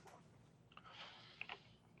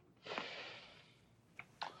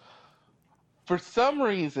 For some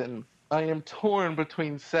reason, I am torn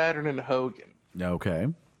between Saturn and Hogan. Okay.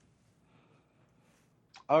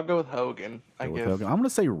 I'll go with Hogan, I Go with guess. Hogan. I'm going to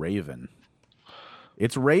say Raven.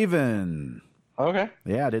 It's Raven. Okay.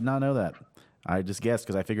 Yeah, I did not know that. I just guessed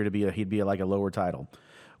because I figured he'd be like a lower title.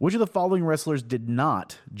 Which of the following wrestlers did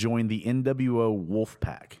not join the NWO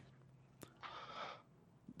Wolfpack?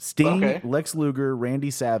 Sting, Okay. Lex Luger, Randy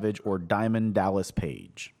Savage, or Diamond Dallas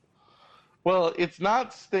Page? Well, it's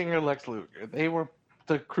not Sting or Lex Luger. They were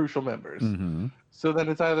the crucial members. So then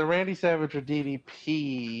it's either Randy Savage or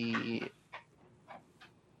DDP.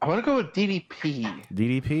 I want to go with DDP.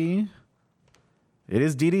 DDP? It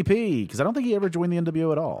is DDP because I don't think he ever joined the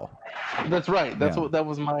NWO at all. That's right. Yeah. That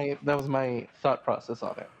was my thought process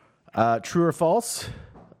on it. True or false?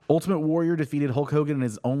 Ultimate Warrior defeated Hulk Hogan in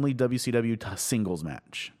his only WCW singles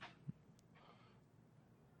match.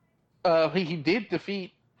 He did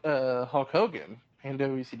defeat Hulk Hogan in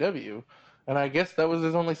WCW, and I guess that was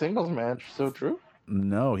his only singles match. So true.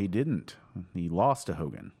 No, he didn't. He lost to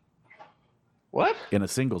Hogan What? in a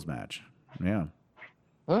singles match. Yeah.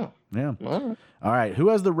 Oh, Yeah. all right. All right. Who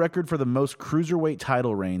has the record for the most cruiserweight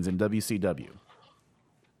title reigns in WCW?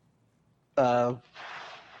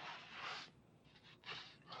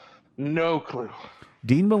 No clue.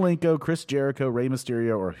 Dean Malenko, Chris Jericho, Rey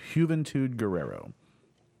Mysterio, or Juventud Guerrero?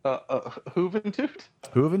 Juventud?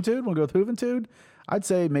 Juventud? We'll go with Juventud. I'd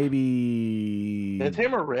say maybe. It's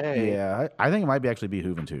him or Ray. Yeah, I think it might actually be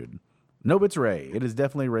Juventud. Nope, it's Ray. It is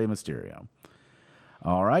definitely Rey Mysterio.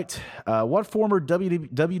 All right. What former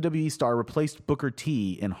WWE star replaced Booker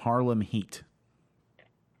T in Harlem Heat?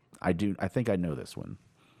 I think I know this one.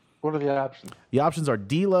 What are the options? The options are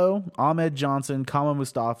D'Lo, Ahmed Johnson, Kama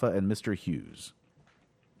Mustafa, and Mr. Hughes.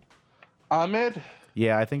 Ahmed?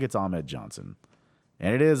 Yeah, I think it's Ahmed Johnson.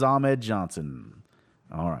 And it is Ahmed Johnson.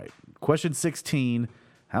 All right. Question 16.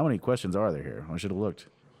 How many questions are there here? I should have looked.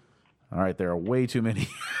 All right, there are way too many.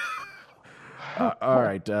 All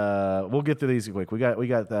right, we'll get through these quick. We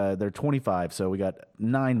got they're 25, so we got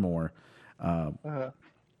 9 more.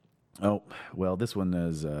 Oh, well, this one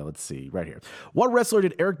is, let's see, right here. What wrestler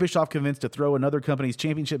did Eric Bischoff convince to throw another company's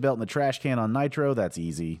championship belt in the trash can on Nitro? That's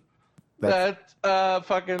easy. That's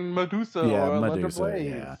fucking Medusa. Yeah, or Medusa.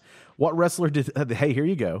 Blaze. Yeah. What wrestler did? Hey, here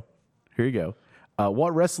you go. Here you go.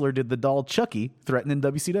 What wrestler did the doll Chucky threaten in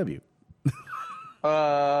WCW?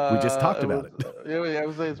 We just talked about it. I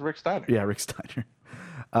would say it's Rick Steiner. Yeah, Rick Steiner.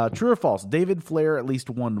 True or false? David Flair at least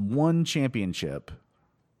won one championship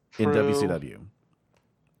in WCW.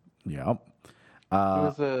 Yeah.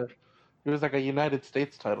 It was like a United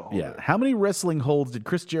States title holder. Yeah. How many wrestling holds did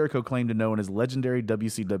Chris Jericho claim to know in his legendary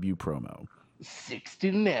WCW promo?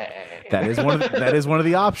 69. That is one of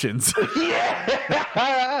the options.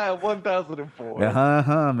 Yeah, 1004.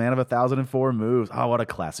 Man of 1,004 moves. Oh, what a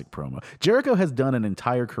classic promo. Jericho has done an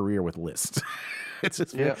entire career with lists. It's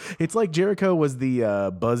just, It's like Jericho was the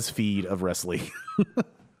BuzzFeed of wrestling.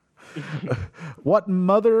 What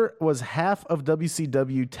mother was half of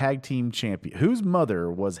WCW Tag Team Champion? Whose mother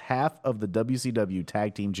was half of the WCW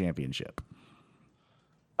Tag Team Championship?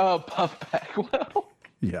 Oh, Puff Bagwell.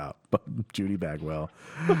 Yeah, Judy Bagwell.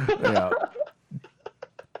 Yeah.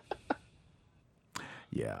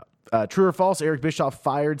 Yeah. True or false? Eric Bischoff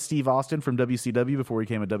fired Steve Austin from WCW before he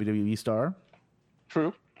became a WWE star.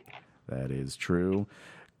 True. That is true.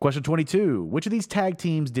 Question 22. Which of these tag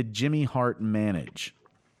teams did Jimmy Hart manage?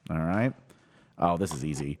 All right. Oh, this is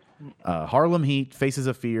easy. Harlem Heat, Faces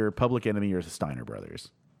of Fear, Public Enemy, or the Steiner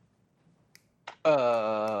Brothers?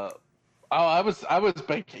 I was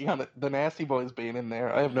banking on the Nasty Boys being in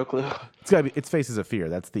there. I have no clue. It's Faces of Fear.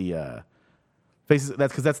 That's the Faces.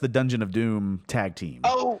 That's because that's the Dungeon of Doom tag team.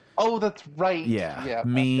 Oh, that's right. Yeah.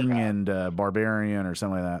 Ming and Barbarian or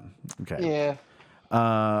something like that. Okay.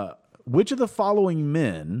 Yeah. Which of the following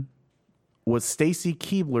men was Stacy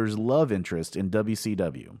Keibler's love interest in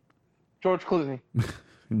WCW? George Clooney.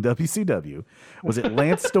 In WCW, was it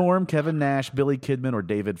Lance Storm, Kevin Nash, Billy Kidman, or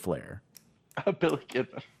David Flair? Billy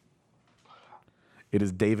Kidman. It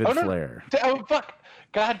is David Flair. Oh, fuck.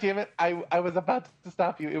 God damn it. I was about to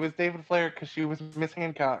stop you. It was David Flair because she was Miss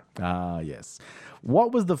Hancock. Ah, yes.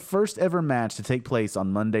 What was the first ever match to take place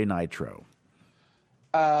on Monday Nitro?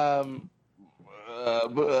 Dust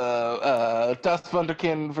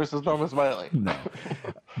Wunderkind versus Norman Smiley. No.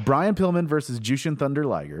 Brian Pillman versus Jushin Thunder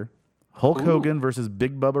Liger. Hulk Hogan versus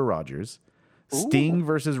Big Bubba Rogers. Sting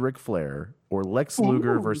versus Ric Flair. Or Lex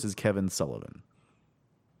Luger versus Kevin Sullivan.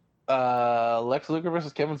 Lex Luger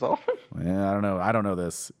versus Kevin Sullivan? Yeah, I don't know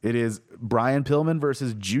this. It is Brian Pillman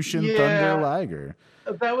versus Jushin Thunder Liger.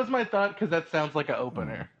 That was my thought because that sounds like an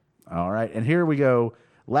opener. All right, and here we go.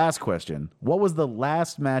 Last question. What was the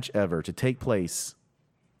last match ever to take place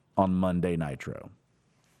on Monday Nitro?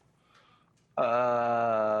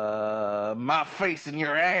 My face in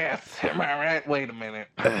your ass. Am I right? Wait a minute.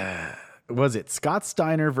 Was it Scott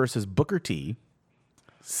Steiner versus Booker T,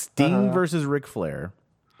 Sting versus Ric Flair,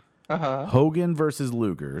 Hogan versus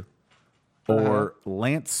Luger, or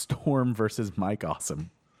Lance Storm versus Mike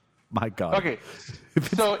Awesome? My God. Okay,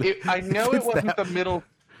 so I know it wasn't the middle.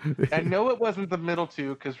 I know it wasn't the middle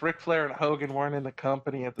two because Ric Flair and Hogan weren't in the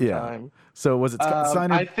company at the time. So was it Scott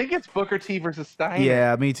Steiner? I think it's Booker T versus Steiner.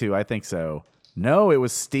 Yeah, me too. I think so. No, it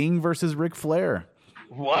was Sting versus Ric Flair.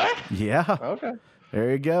 What? Yeah. Okay.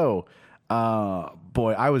 There you go.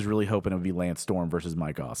 Boy, I was really hoping it would be Lance Storm versus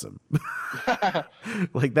Mike Awesome.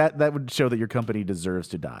 Like that would show that your company deserves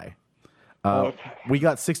to die. Okay. We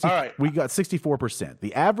got 60. All right. We got 64%.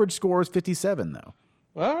 The average score is 57, though.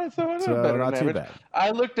 All right, so So better not than too average. bad.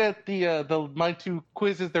 I looked at the my 2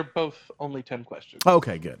 quizzes. They're both only 10 questions.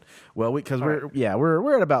 Okay, good. Well, because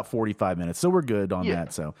we're at about 45 minutes, so we're good on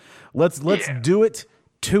that. So let's do it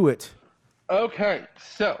to it. Okay,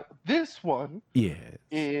 so this one Yes.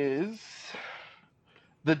 is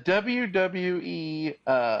the WWE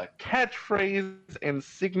catchphrase and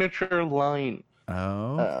signature line.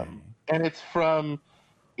 Oh. Okay. And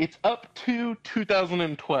it's up to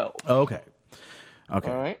 2012. Okay. Okay.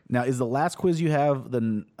 All right. Now, is the last quiz you have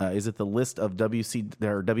is it the list of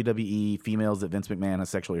WWE females that Vince McMahon has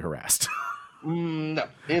sexually harassed? No,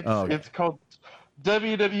 it's called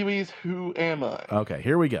WWE's Who Am I? Okay,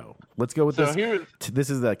 here we go. Let's go with this. This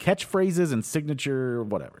is the catchphrases and signature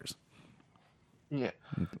whatevers. Yeah,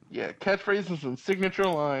 catchphrases and signature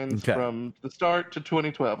lines from the start to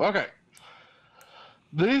 2012. Okay.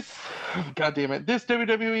 This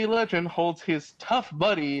WWE legend holds his tough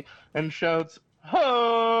buddy and shouts,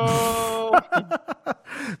 "Ho!"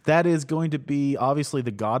 That is going to be obviously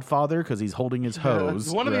the Godfather because he's holding his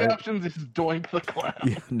hose. One of the options is Doink the Clown.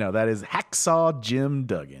 Yeah, no, that is Hacksaw Jim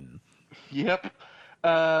Duggan. Yep.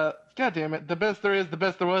 God damn it. The best there is, the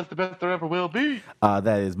best there was, the best there ever will be.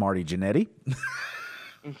 That is Marty Jannetty.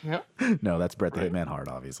 Yep. No, that's Bret the Hitman Hart,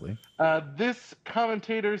 obviously. This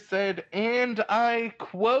commentator said, and I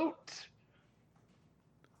quote...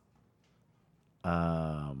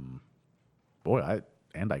 Boy, I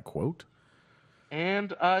quote?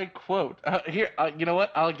 And I quote. Here, you know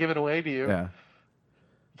what? I'll give it away to you. Yeah.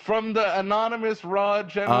 From the anonymous Raw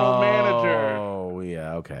general manager. Oh,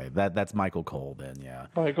 yeah, okay. That's Michael Cole then, yeah.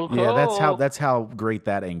 Michael Cole. Yeah, that's how great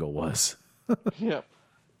that angle was. Yep.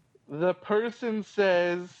 The person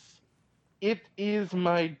says, "It is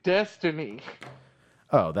my destiny."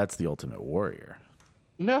 Oh, that's the Ultimate Warrior.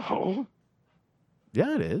 No.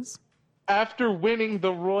 Yeah, it is. After winning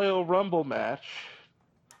the Royal Rumble match.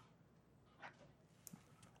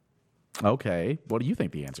 Okay. What do you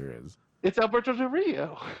think the answer is? It's Alberto Del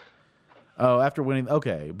Rio. Oh, after winning.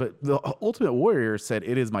 Okay. But the Ultimate Warrior said,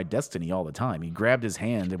 "It is my destiny" all the time. He grabbed his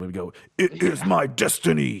hand and would go, "It is my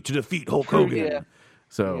destiny to defeat Hulk Hogan." Yeah.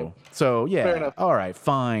 So yeah. Fair enough. All right,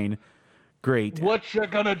 fine. Great. What you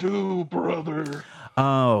gonna do, brother?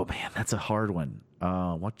 Oh, man, that's a hard one.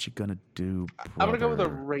 What you gonna do, brother? I'm gonna go with a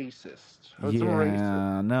racist.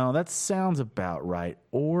 No, that sounds about right.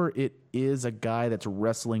 Or it is a guy that's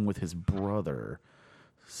wrestling with his brother.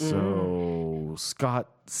 So Scott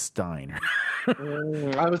Steiner.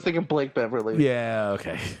 I was thinking Blake Beverly. Yeah,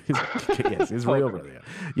 okay. Yes, his real brother.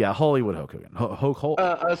 Yeah, Hollywood Hulk Hogan.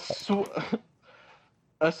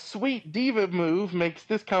 A sweet diva move makes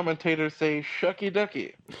this commentator say "shucky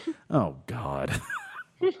ducky." Oh, God.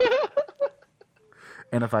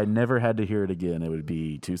 And if I never had to hear it again, it would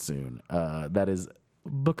be too soon. That is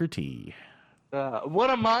Booker T.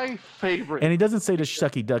 One of my favorites. And he doesn't say to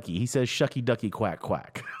shucky ducky. He says shucky ducky quack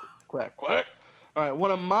quack. Quack quack. All right,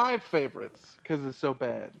 one of my favorites because it's so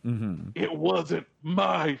bad. Mm-hmm. It wasn't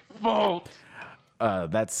my fault.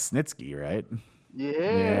 That's Snitsky, right?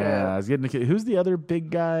 Yeah. I was getting who's the other big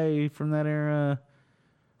guy from that era?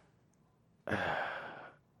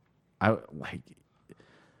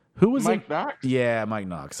 Who was Mike Knox? Yeah, Mike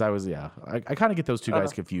Knox. I kind of get those two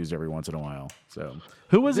guys confused every once in a while. So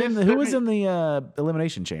who was in the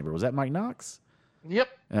Elimination Chamber? Was that Mike Knox? Yep.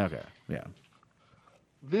 Okay. Yeah.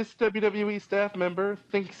 This WWE staff member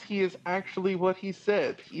thinks he is actually what he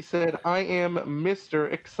said. He said, "I am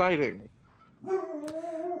Mr. Exciting."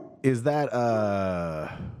 Is that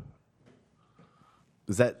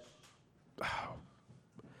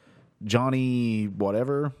Johnny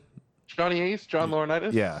whatever? Johnny Ace, John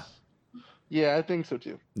Laurinaitis? Yeah. Yeah, I think so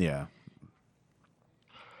too. Yeah.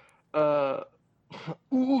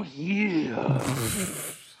 Ooh, yeah.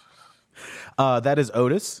 That is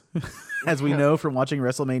Otis. As we know from watching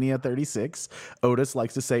WrestleMania 36, Otis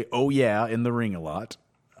likes to say, "Oh yeah," in the ring a lot.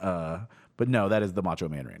 But no, that is the Macho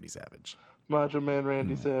Man Randy Savage. Macho Man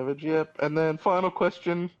Randy Savage, yep. And then final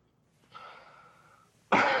question.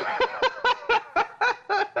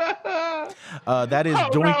 That is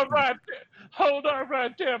Doink. Hold on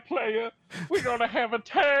right there, player. We're gonna have a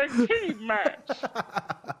tag team match.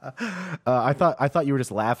 I thought you were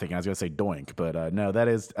just laughing. I was gonna say Doink, but no, that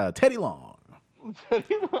is Teddy Long.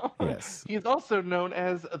 Teddy Long. Yes. He's also known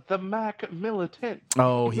as the Mac Militant.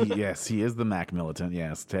 Oh, he is the Mac Militant.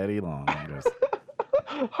 Yes, Teddy Long. Yes.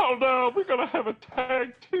 Hold on, we're gonna have a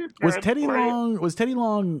tag team. Was Teddy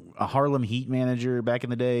Long a Harlem Heat manager back in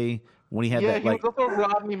the day when he had that? He was also a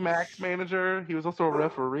Rodney Mac's manager. He was also a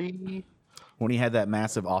referee. When he had that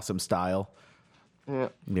massive, awesome style. Yeah.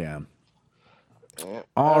 Yeah.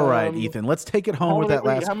 All right, Ethan. Let's take it home with that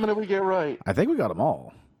last. How many did we get right? I think we got them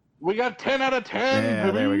all. We got 10 out of 10. Yeah,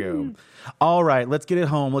 baby. there we go. All right, let's get it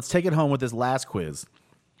home. Let's take it home with this last quiz.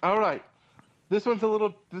 All right. This is a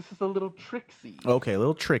little tricksy. Okay, a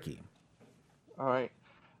little tricky. All right.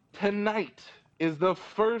 Tonight is the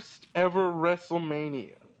first ever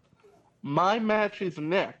WrestleMania. My match is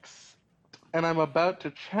next, and I'm about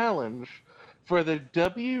to challenge for the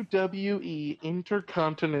WWE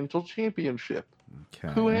Intercontinental Championship.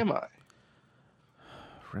 Okay. Who am I?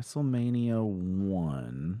 WrestleMania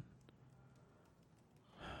 1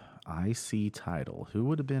 IC title. Who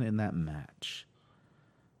would have been in that match?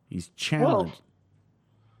 He's challenged.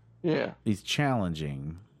 Well, yeah. He's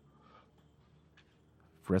challenging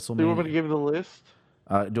WrestleMania. Do you want me to give you the list?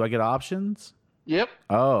 Do I get options? Yep.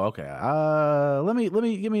 Oh, okay. Let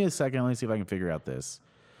me give me a second. Let me see if I can figure out this.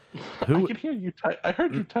 I can hear you type. I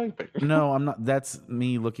heard you typing. No, I'm not. That's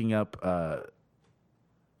me looking up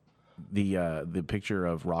the picture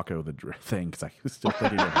of Rocco the thing because I was still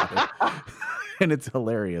thinking about it, and it's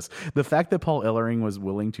hilarious. The fact that Paul Ellering was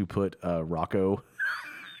willing to put Rocco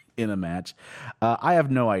in a match, I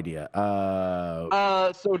have no idea.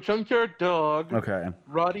 So Junkyard Dog, Okay,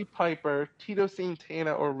 Roddy Piper, Tito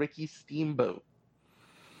Santana, or Ricky Steamboat.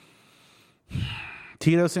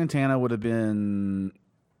 Tito Santana would have been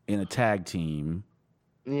in a tag team.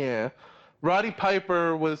 Yeah. Roddy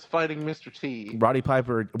Piper was fighting Mr. T. Roddy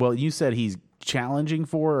Piper. Well, you said he's challenging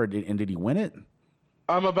for, and did he win it?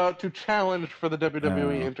 I'm about to challenge for the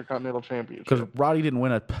WWE Intercontinental Championship. Because Roddy didn't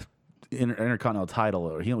win a Intercontinental title,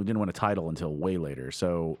 or he didn't win a title until way later.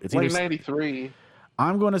 So it's like either 93.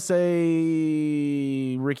 I'm going to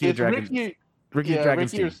say Ricky the Dragon. Ricky the Dragon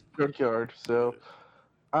Steam. Junkyard. So,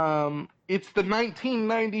 it's the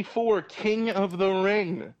 1994 King of the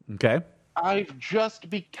Ring. Okay. I've just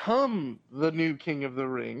become the new King of the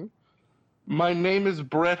Ring. My name is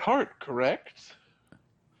Bret Hart, correct?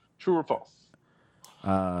 True or false?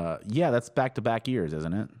 Yeah, that's back-to-back years,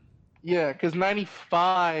 isn't it? Yeah, because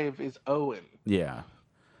 95 is Owen. Yeah.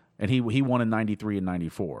 And he won in 93 and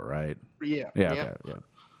 94, right? Yeah. Yeah, okay, yeah.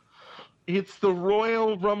 It's the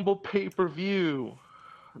Royal Rumble pay-per-view,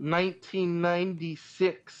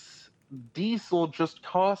 1996. Diesel just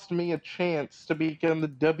cost me a chance to become the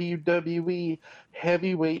WWE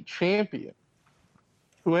Heavyweight Champion.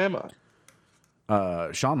 Who am I?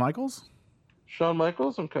 Shawn Michaels? Shawn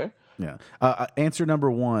Michaels? Okay. Yeah. Answer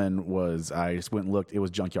number 1 was, I just went and looked, it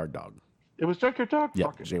was Junkyard Dog. It was Junkyard Dog? Yeah,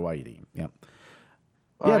 JYD. Yeah.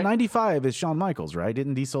 All yeah, right. 95 is Shawn Michaels, right?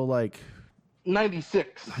 Didn't Diesel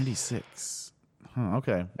 96. 96. Huh,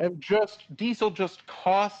 okay. And Diesel just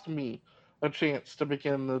cost me a chance to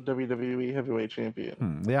become the WWE Heavyweight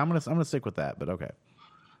Champion. Yeah, I'm gonna stick with that, but okay.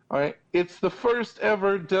 All right. It's the first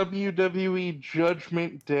ever WWE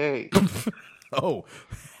Judgment Day. Oh,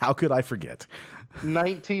 how could I forget?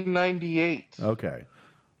 1998. Okay.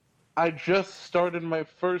 I just started my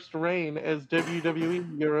first reign as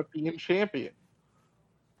WWE European Champion.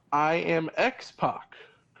 I am X-Pac,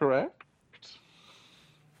 correct?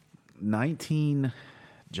 19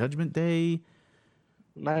 Judgment Day.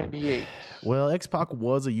 98. Well, X-Pac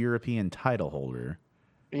was a European title holder.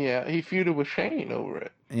 Yeah, he feuded with Shane over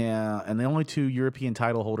it. Yeah, and the only 2 European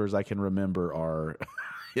title holders I can remember are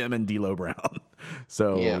him and D'Lo Brown.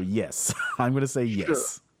 So, yes, I'm going to say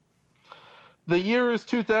yes. The year is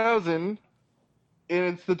 2000, and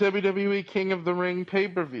it's the WWE King of the Ring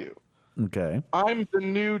pay-per-view. Okay. I'm the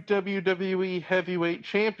new WWE Heavyweight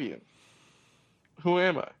Champion. Who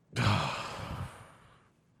am I?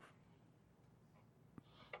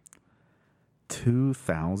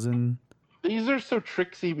 2000. These are so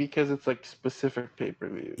tricksy because it's like specific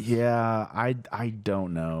pay-per-views. Yeah, I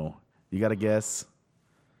don't know. You got to guess.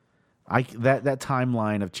 That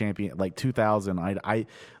timeline of champion, like 2000. I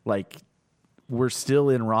like we're still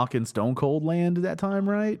in Rock and Stone Cold land at that time,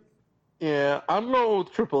 right? Yeah, I'm going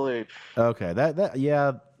with Triple H. Okay, that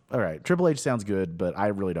yeah. All right, Triple H sounds good, but I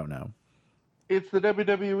really don't know. It's the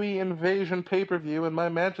WWE Invasion pay-per-view, and my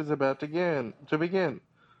match is about to begin.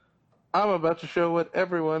 I'm about to show what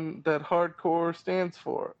everyone that hardcore stands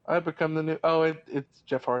for. I become the new... Oh, it's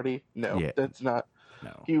Jeff Hardy? No, that's not...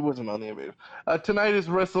 No. He wasn't on the Invasion. Tonight is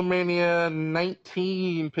WrestleMania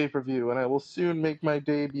 19 pay-per-view, and I will soon make my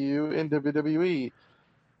debut in WWE.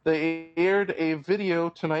 They aired a video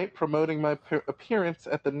tonight promoting my appearance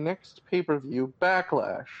at the next pay-per-view,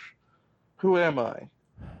 Backlash. Who am I?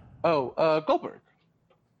 Oh, Goldberg.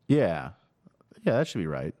 Yeah, that should be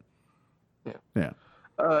right. Yeah.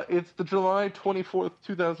 It's the July 24th,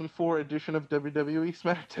 2004 edition of WWE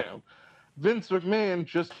SmackDown. Vince McMahon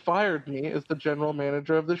just fired me as the general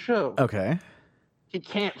manager of the show. Okay. He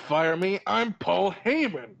can't fire me. I'm Paul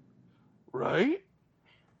Heyman, right?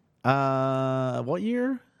 What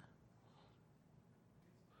year?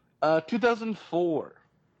 2004.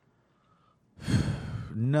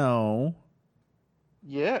 No.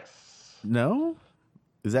 Yes. No?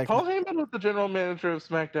 Is that Paul Heyman was the general manager of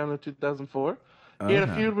SmackDown in 2004. He had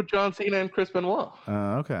a feud with John Cena and Chris Benoit.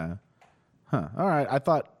 Okay. Huh. All right. I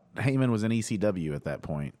thought Heyman was in ECW at that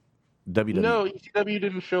point. WWE. No, ECW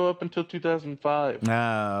didn't show up until 2005.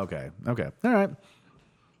 Okay. Okay. All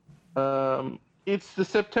right. It's the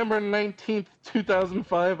September 19th,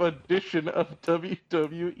 2005 edition of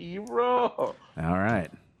WWE Raw. All right.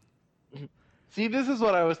 See, this is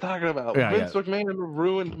what I was talking about. Yeah, Vince McMahon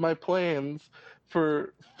ruined my plans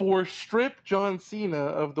for strip John Cena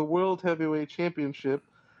of the World Heavyweight Championship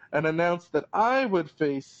and announced that I would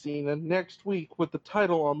face Cena next week with the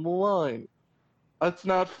title on the line. That's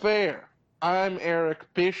not fair. I'm Eric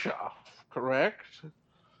Bischoff, correct?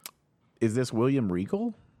 Is this William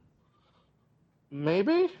Regal?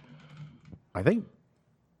 Maybe? I think.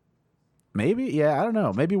 Maybe? Yeah, I don't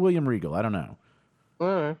know. Maybe William Regal. I don't know. All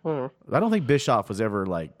right, whatever. I don't think Bischoff was ever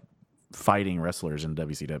like fighting wrestlers in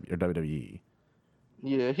WCW or WWE.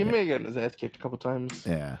 Yeah, he may have gotten his ass kicked a couple times.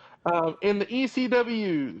 Yeah. In the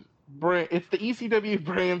ECW brand, it's the ECW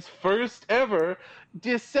brand's first ever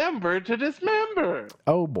December to Dismember.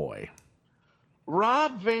 Oh boy.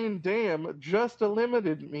 Rob Van Dam just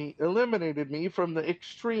eliminated me from the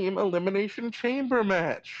Extreme Elimination Chamber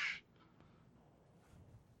match.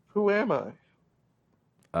 Who am I?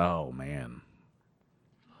 Oh man.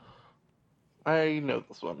 I know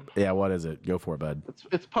this one. Yeah, what is it? Go for it, bud.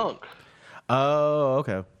 It's Punk. Oh,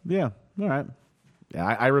 okay. Yeah. All right. Yeah,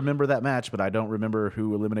 I remember that match, but I don't remember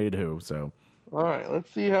who eliminated who. So. All right,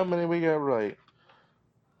 let's see how many we got right.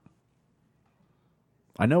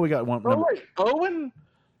 I know we got one. Oh wait,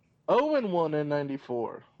 Owen won in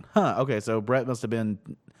 '94. Huh. Okay, so Brett must have been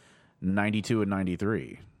 92 and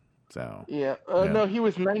 93. So. Yeah. Yeah. No, he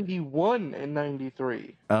was 91 and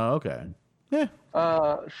 93. Oh, okay. Yeah.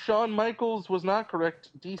 Shawn Michaels was not correct.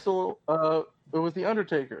 Diesel. It was the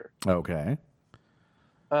Undertaker. Okay.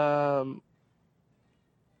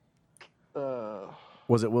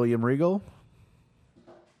 Was it William Regal?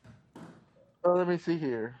 let me see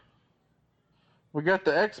here. We got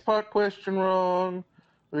the X-Pac question wrong.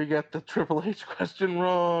 We got the Triple H question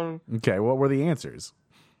wrong. Okay, what were the answers?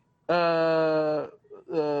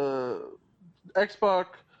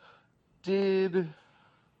 X-Pac did.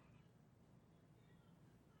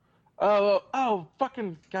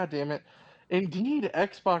 Fucking goddamn it! Indeed,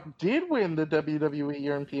 X-Pac did win the WWE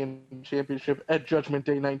European Championship at Judgment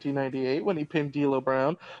Day 1998 when he pinned D'Lo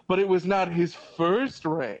Brown, but it was not his first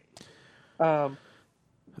reign.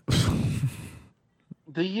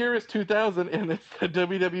 The year is 2000, and it's the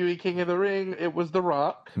WWE King of the Ring. It was The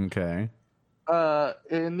Rock. Okay.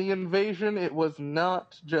 In the Invasion, it was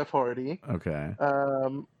not Jeff Hardy. Okay.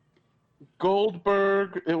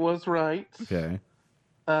 Goldberg, it was right. Okay.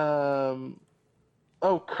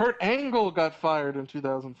 Kurt Angle got fired in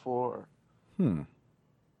 2004.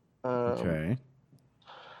 Okay.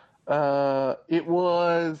 It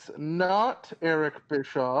was not Eric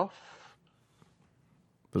Bischoff.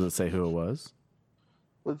 Does it say who it was?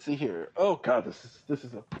 Let's see here. Oh God, this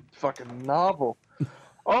is a fucking novel.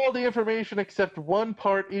 All the information except one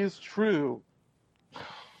part is true.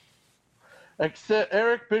 Except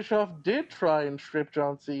Eric Bischoff did try and strip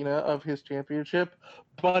John Cena of his championship,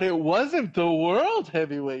 but it wasn't the World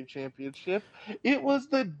Heavyweight Championship. It was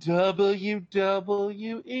the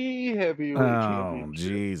WWE Heavyweight Championship. Oh,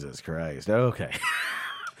 Jesus Christ. Okay.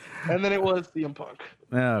 And then it was CM Punk.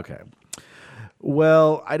 Okay.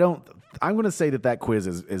 Well, I'm going to say that quiz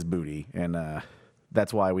is booty, and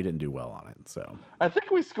that's why we didn't do well on it. So I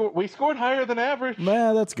think we scored higher than average.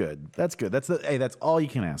 Yeah, that's good. That's good. That's all you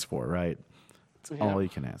can ask for, right? That's all you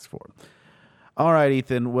can ask for. All right,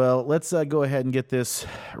 Ethan. Well, let's go ahead and get this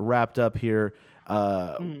wrapped up here.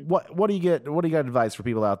 What do you got advice for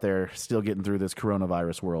people out there still getting through this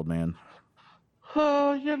coronavirus world, man?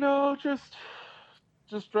 Just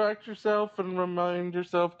distract yourself and remind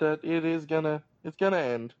yourself that it's gonna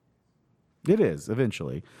end. It is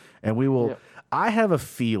eventually, and we will. Yeah. I have a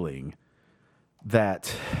feeling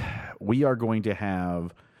that we are going to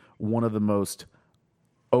have one of the most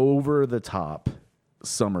over-the-top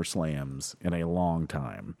SummerSlams in a long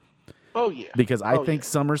time. Oh yeah, because I think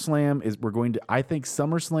SummerSlam I think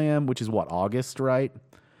SummerSlam, which is what, August, right?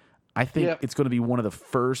 I think it's going to be one of the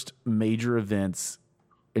first major events,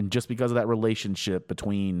 and just because of that relationship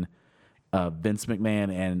between Vince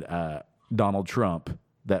McMahon and Donald Trump,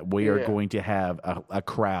 that we are going to have a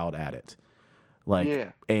crowd at it.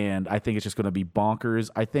 And I think it's just going to be bonkers.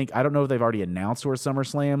 I don't know if they've already announced where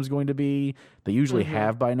SummerSlam is going to be. They usually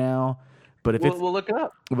have by now. But if we'll look it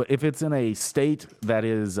up. But if it's in a state that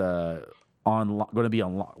is going to be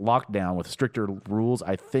on lockdown with stricter rules,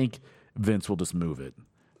 I think Vince will just move it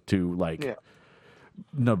to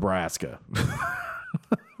Nebraska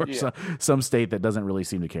or some state that doesn't really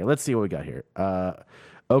seem to care. Let's see what we got here.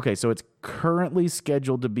 Okay, so it's currently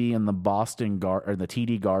scheduled to be in the or the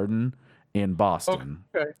TD Garden in Boston.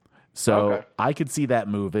 Okay. So I could see that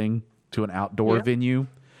moving to an outdoor venue.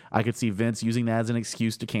 I could see Vince using that as an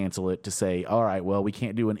excuse to cancel it, to say, all right, well, we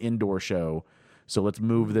can't do an indoor show, so let's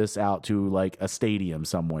move this out to like a stadium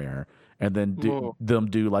somewhere, and then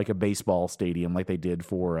do like a baseball stadium like they did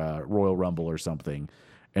for Royal Rumble or something,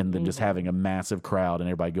 and then just having a massive crowd and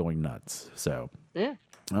everybody going nuts. So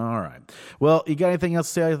all right. Well, you got anything else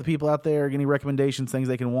to say to the people out there? Any recommendations, things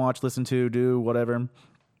they can watch, listen to, do, whatever?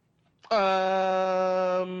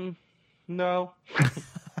 No.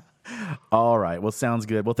 All right. Well, sounds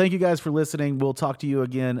good. Well, thank you guys for listening. We'll talk to you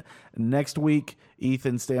again next week.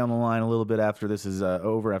 Ethan, stay on the line a little bit after this is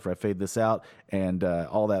over, after I fade this out, and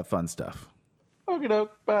all that fun stuff. Okay,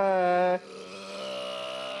 bye.